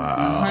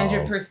 Wow.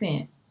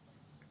 100%.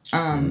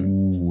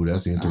 Ooh,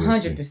 that's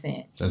interesting.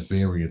 100%. That's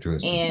very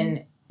interesting.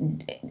 And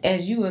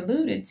as you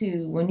alluded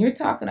to, when you're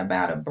talking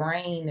about a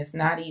brain that's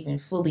not even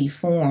fully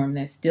formed,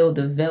 that's still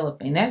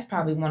developing, that's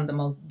probably one of the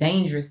most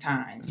dangerous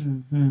times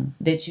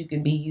that you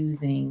could be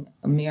using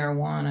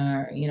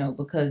marijuana,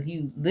 because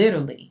you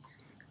literally,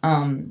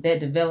 that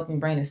developing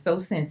brain is so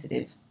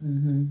sensitive.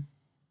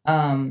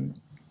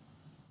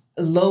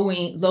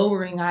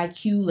 Lowering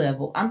IQ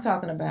level. I'm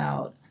talking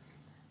about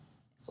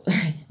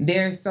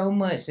there's so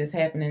much that's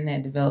happening in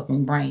that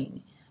developing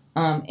brain.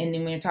 And then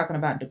when you're talking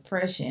about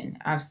depression,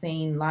 I've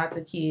seen lots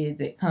of kids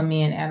that come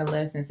in,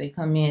 adolescents, they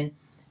come in,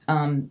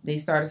 they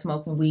started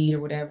smoking weed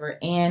or whatever,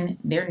 and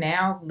they're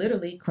now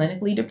literally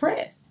clinically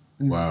depressed.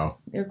 Wow.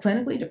 They're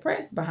clinically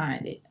depressed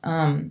behind it.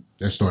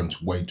 They're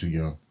starting way too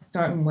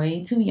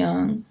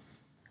young.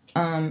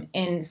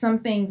 And some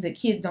things that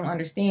kids don't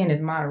understand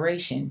is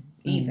moderation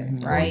either,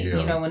 right?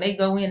 Oh, yeah. When they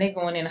go in, they're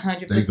going in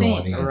 100%. They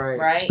going in,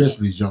 right?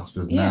 Especially these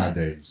youngsters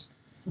nowadays.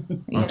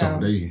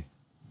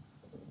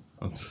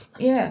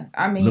 Yeah,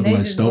 I mean, Looking they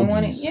like just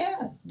going in. stogies.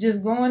 Yeah,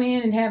 just going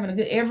in and having a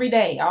good every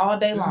day, all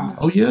day long.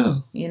 Oh yeah.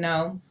 You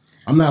know,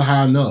 I'm not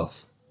high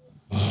enough.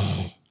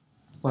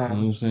 Wow. You know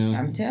what I'm saying?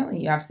 I'm telling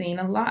you, I've seen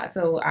a lot.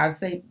 So I'd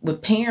say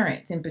with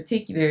parents in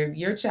particular,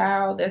 your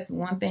child, that's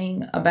one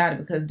thing about it,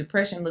 because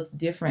depression looks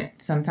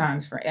different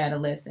sometimes for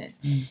adolescents.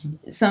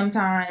 Mm-hmm.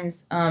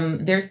 Sometimes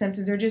their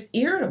symptoms are just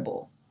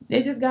irritable.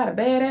 They just got a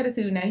bad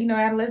attitude. Now, you know,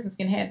 adolescents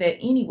can have that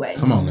anyway.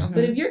 Come on now.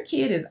 But if your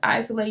kid is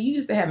isolated, you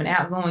used to have an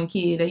outgoing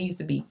kid. They used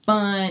to be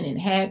fun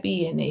and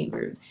happy, and they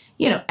were,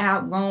 you know,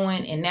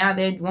 outgoing, and now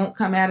they won't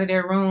come out of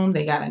their room.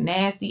 They got a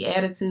nasty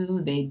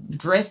attitude. They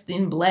dressed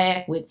in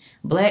black with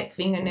black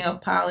fingernail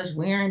polish,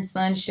 wearing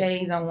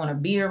sunshades, don't want to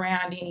be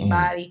around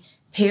anybody,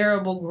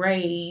 terrible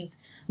grades,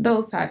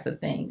 those types of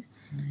things.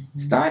 Mm-hmm.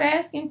 Start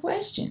asking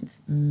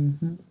questions.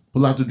 Mm-hmm.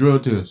 Pull out the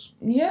drug test.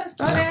 Yeah,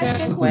 start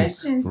asking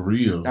questions. For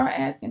real. Start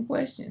asking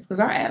questions. Because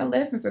our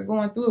adolescents are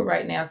going through it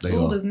right now.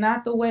 School is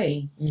not the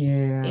way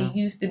it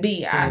used to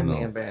be.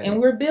 And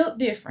we're built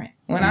different.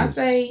 When I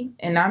say,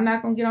 and I'm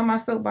not going to get on my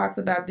soapbox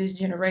about this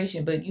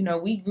generation, but, you know,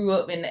 we grew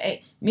up in the...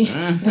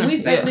 When we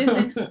say,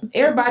 listen,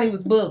 everybody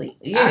was bullied.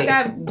 I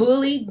got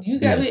bullied.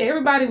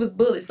 Everybody was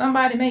bullied.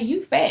 Somebody, man,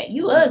 you fat,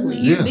 you ugly,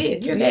 you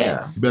this, you're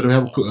that. You better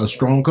have a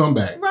strong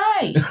comeback.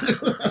 Right.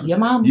 Your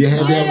mom. You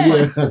had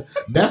that.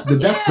 That's the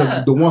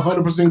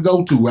 100%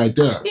 go to right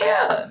there.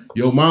 Yeah.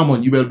 Your mama,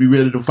 you better be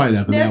ready to fight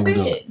after That's that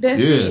one. It.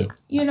 That's it.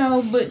 You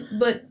know,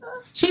 but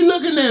she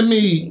looking at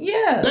me.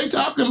 Yeah. They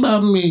talking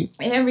about me.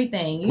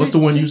 Everything. What's the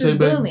one you say,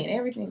 baby? Bullying,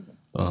 everything.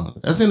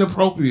 That's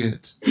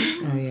inappropriate.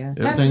 Oh yeah.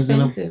 Everything's That's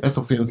offensive. That's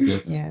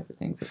offensive. Yeah,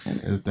 everything's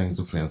offensive. Everything's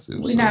offensive.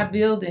 We're not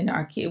building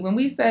our kid. When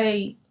we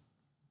say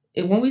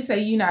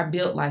you're not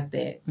built like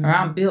that, or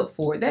I'm built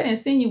for it, that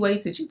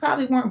insinuates that you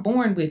probably weren't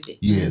born with it.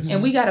 Yes.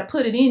 And we got to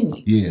put it in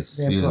you.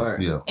 Yes.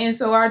 Yeah. And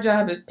so our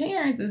job as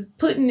parents is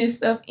putting this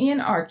stuff in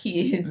our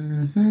kids,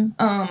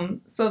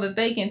 so that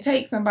they can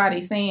take somebody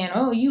saying,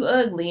 "Oh, you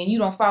ugly," and you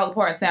don't fall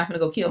apart and say, "I'm gonna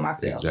go kill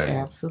myself." Exactly.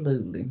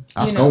 Absolutely.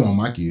 I score on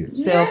my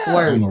kids.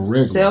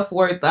 Self-worth.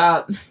 Self-worth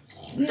out.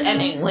 That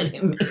ain't what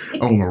it means.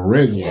 On a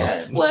regular.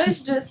 Yeah. Well, it's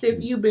just if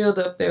you build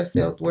up their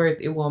self-worth,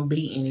 it won't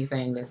be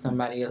anything that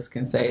somebody else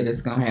can say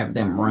that's going to have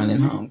them running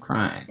home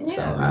crying. Yeah.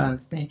 So I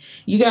understand.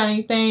 You got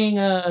anything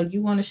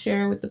you want to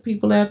share with the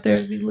people out there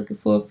to be looking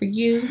for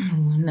you?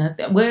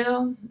 Nothing.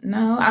 Well,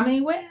 no. I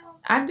mean,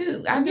 I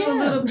do. I do a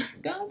little.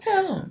 Go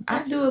tell them.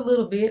 I do a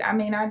little bit. I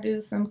mean, I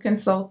do some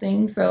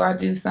consulting. So I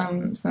do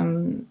some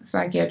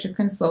psychiatric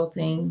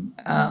consulting.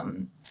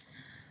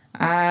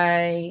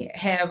 I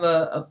have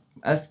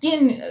a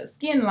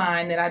skin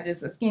line that a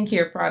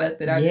skincare product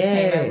that I just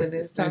came out with.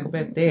 Let's talk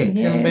about that.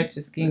 Tell them about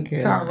your skincare.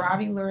 It's called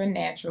Ravi Lura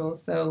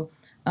Naturals. So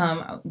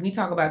we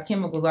talk about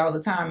chemicals all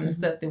the time and the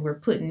stuff that we're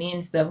putting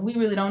in stuff. We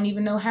really don't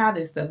even know how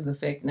this stuff is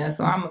affecting us.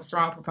 So I'm a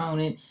strong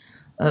proponent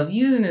of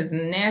using as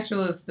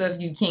natural as stuff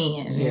you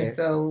can. Yes. And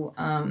so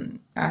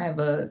I have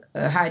a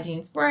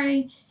hygiene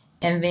spray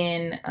and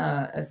then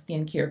a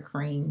skincare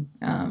cream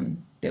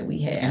that we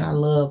have. And I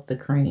love the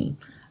cream.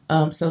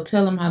 So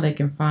tell them how they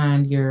can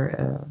find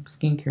your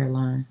skincare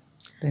line.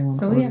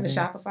 So we have a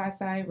Shopify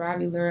site,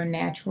 Ravi Lura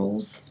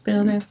Naturals.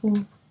 Spell that for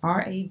me.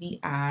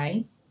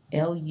 RaviLurra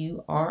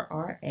Naturals.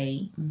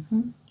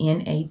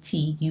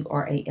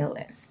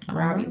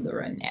 Ravi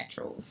Lura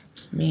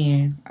Naturals.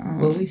 Man,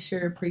 well, we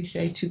sure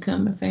appreciate you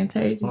coming,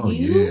 Fantasia. Oh,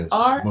 you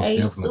are a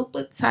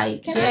super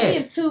tight. Can I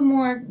give two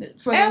more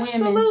for the women?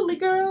 Absolutely,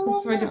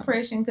 girl. For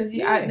depression, because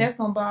that's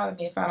gonna bother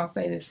me if I don't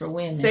say this for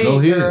women. Say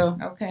it, girl.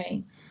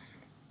 Okay.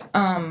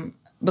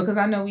 Because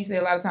I know we say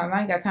a lot of times, I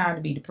ain't got time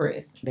to be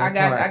depressed. I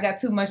got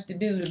too much to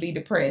do to be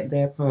depressed.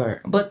 That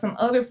part. But some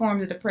other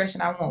forms of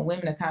depression I want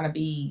women to kind of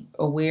be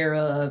aware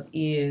of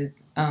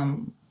is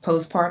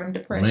postpartum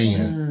depression.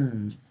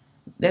 Man.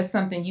 That's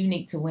something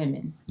unique to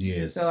women.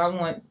 Yes. So I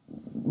want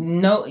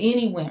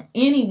any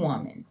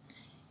woman,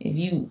 if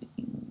you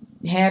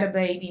had a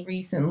baby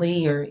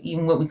recently, or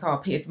even what we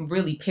call it's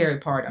really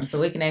peripartum,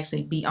 so it can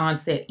actually be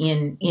onset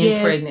in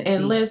pregnancy.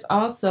 And let's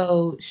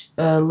also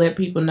let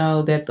people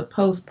know that the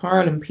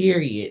postpartum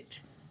period,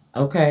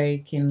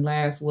 can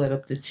last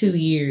up to 2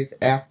 years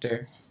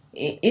after.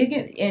 It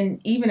can,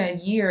 and even a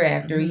year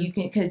after you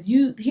can, because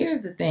here's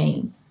the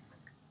thing.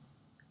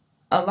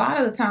 A lot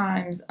of the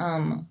times,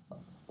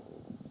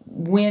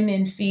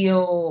 women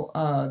feel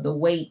the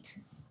weight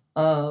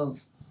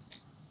of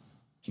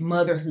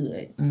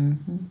motherhood.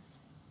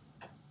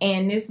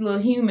 And this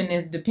little human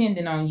is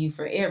dependent on you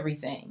for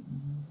everything.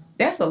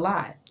 That's a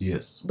lot.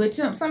 Yes. But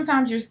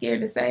sometimes you're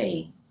scared to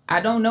say,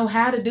 I don't know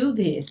how to do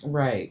this.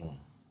 Right.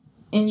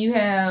 And you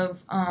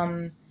have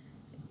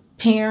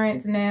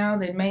parents now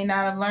that may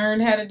not have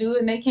learned how to do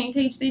it, and they can't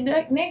teach the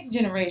next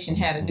generation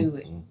how to do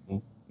it.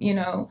 You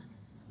know?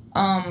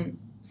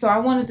 So I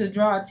wanted to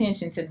draw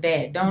attention to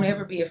that. Don't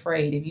ever be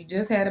afraid. If you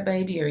just had a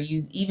baby, or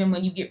even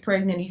when you get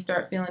pregnant, you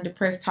start feeling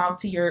depressed, talk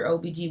to your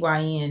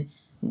OBGYN.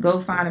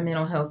 Go find a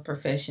mental health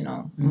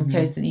professional,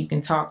 okay, so you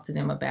can talk to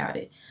them about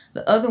it.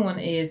 The other one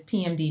is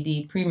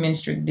PMDD,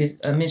 premenstrual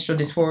menstrual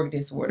dysphoric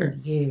disorder.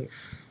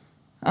 Yes.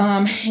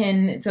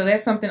 And so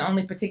that's something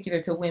only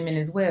particular to women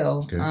as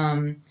well.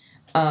 Okay.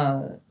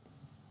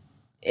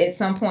 At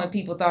some point,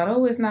 people thought,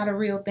 "Oh, it's not a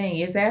real thing."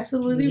 It's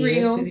absolutely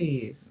real. Yes, it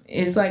is.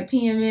 It's like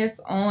PMS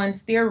on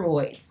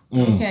steroids.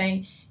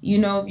 Okay, you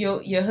know, if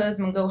your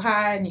husband go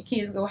hide and your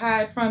kids go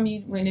hide from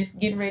you when it's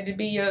getting ready to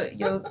be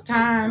your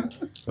time.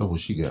 Oh, what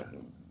she got?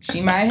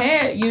 She might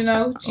have, you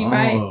know, she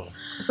might.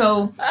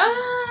 So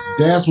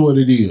that's what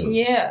it is.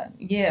 Yeah,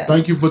 yeah.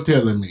 Thank you for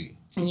telling me.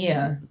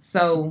 Yeah.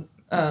 So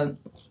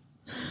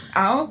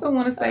I also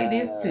want to say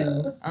this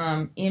too.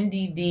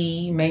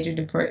 MDD, major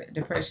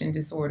depression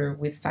disorder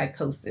with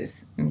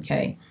psychosis.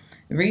 Okay.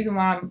 The reason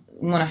why I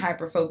want to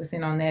hyper focus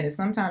in on that is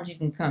sometimes you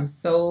can become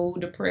so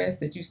depressed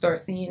that you start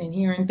seeing and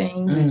hearing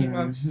things, and you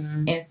know,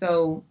 and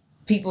so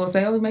people will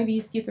say, "Oh, maybe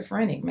he's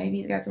schizophrenic. Maybe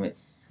he's got some."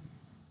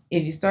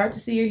 If you start to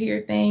see or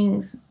hear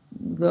things,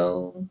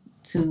 go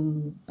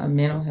to a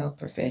mental health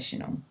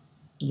professional.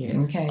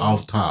 Yes. Okay.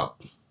 Off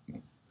top.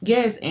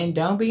 Yes, and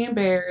don't be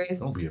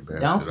embarrassed. Don't be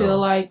embarrassed. Don't feel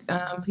like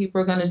people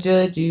are going to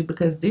judge you,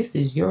 because this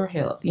is your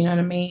health. You know what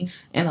I mean?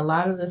 And a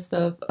lot of the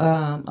stuff,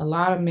 a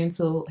lot of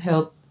mental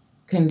health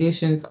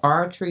conditions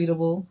are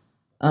treatable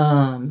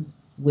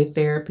with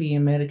therapy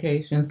and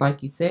medications,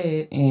 like you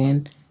said.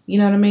 And you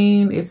know what I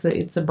mean? It's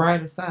a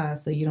brighter side,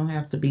 so you don't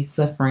have to be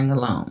suffering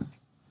alone.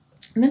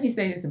 Let me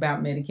say this about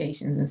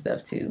medications and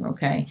stuff too,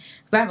 okay?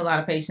 Because I have a lot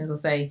of patients who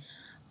say,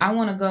 "I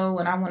want to go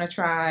and I want to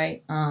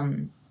try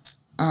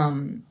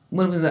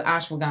what was it,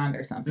 ashwagandha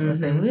or something."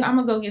 Let's say, "I'm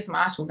gonna go get some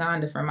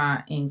ashwagandha for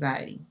my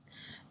anxiety."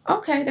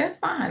 Okay, that's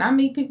fine. I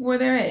meet people where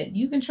they're at.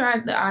 You can try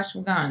the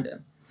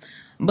ashwagandha,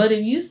 but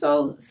if you're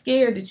so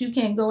scared that you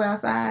can't go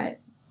outside,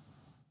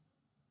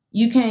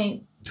 you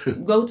can't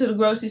go to the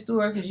grocery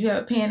store because you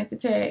have a panic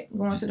attack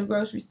going to the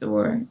grocery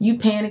store. You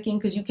panicking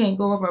because you can't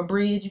go over a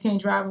bridge. You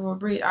can't drive over a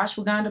bridge.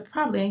 Ashwagandha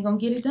probably ain't going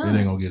to get it done. It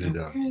ain't going to get it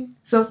done. Okay.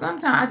 So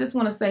sometimes I just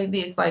want to say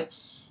this, like,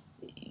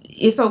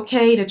 it's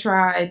okay to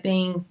try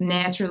things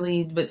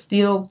naturally, but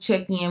still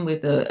check in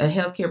with a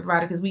healthcare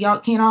provider, because we all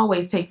can't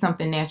always take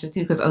something natural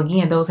too, because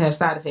again, those have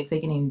side effects. They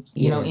can,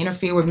 you know,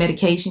 interfere with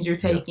medications you're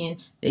taking.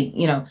 They,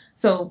 you know,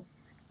 so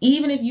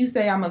even if you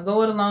say, "I'm going to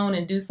go it alone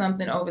and do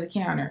something over the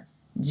counter,"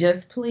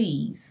 just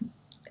please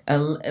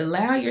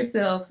allow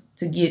yourself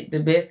to get the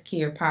best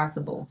care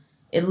possible.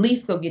 At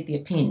least go get the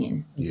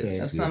opinion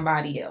of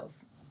somebody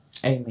else.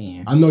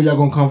 Amen. I know y'all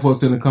gonna come for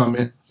us in the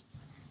comment,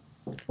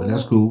 but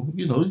that's cool.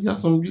 You know, you got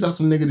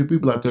some negative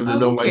people out there that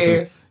don't like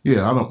us.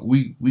 Yeah, I don't.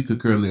 We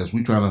could care less.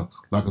 We trying to,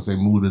 like I say,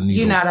 move the needle.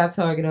 You're not our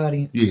target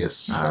audience.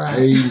 Yes. All right.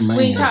 Amen.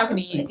 We ain't talking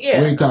to you. We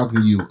ain't talking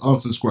to you.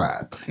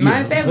 Unsubscribe.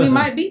 Matter of fact, we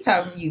might be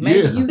talking to you.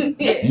 Maybe you.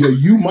 Yeah,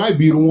 you might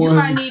be the one. You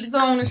might need to go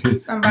on and see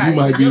somebody. You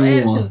might be your the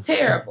attitude one.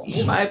 Terrible.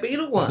 You might be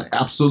the one.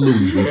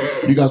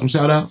 Absolutely. You got some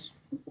shout outs?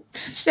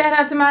 Shout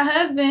out to my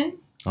husband,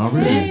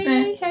 Already.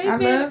 Vincent. Hey, I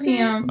love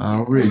him.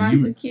 Already. My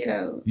two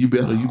kiddos. You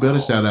better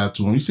shout out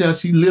to him. You see how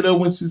she lit up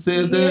when she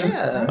said that?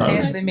 Yeah.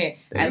 Happily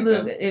married.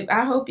 Look,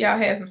 I hope y'all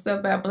have some stuff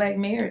about black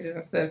marriages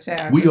and stuff,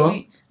 child. We are.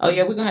 Oh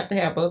yeah, we're gonna have to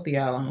have both of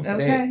y'all on for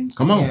Okay. that.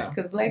 Come on. Yeah.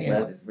 Because black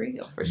love is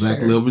real. For Black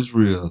sure. love is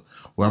real.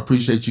 Well, I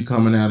appreciate you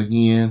coming out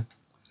again.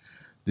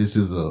 This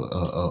is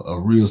a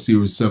real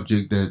serious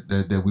subject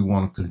that we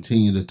want to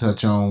continue to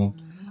touch on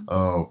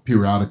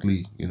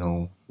periodically. You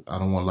know, I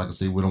don't want, like I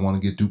say, we don't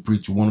want to get too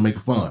preachy. We want to make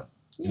it fun.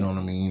 You know what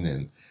I mean?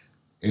 And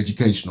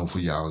educational for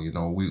y'all. You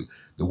know,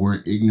 the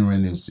word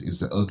ignorant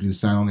is an ugly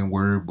sounding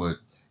word, but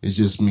it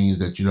just means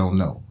that you don't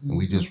know. And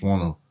we just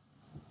want to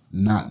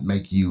not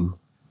let you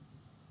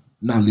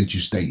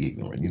stay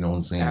ignorant. You know what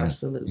I'm saying?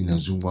 Absolutely. You know,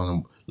 you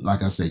want to,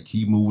 like I said,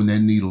 keep moving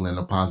that needle in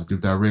a positive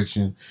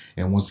direction.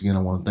 And once again, I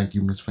want to thank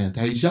you, Miss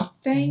Fantasia.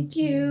 Thank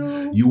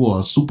you. You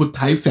are a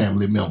Supertight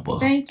family member.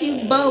 Thank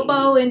you,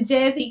 Bobo and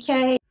Jazzy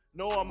K.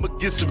 Know I'ma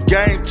get some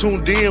game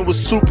tuned in with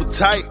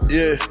Supertight.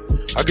 Yeah,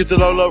 I get the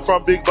low love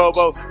from Big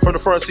Bobo from the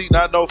front seat,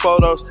 not no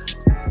photos.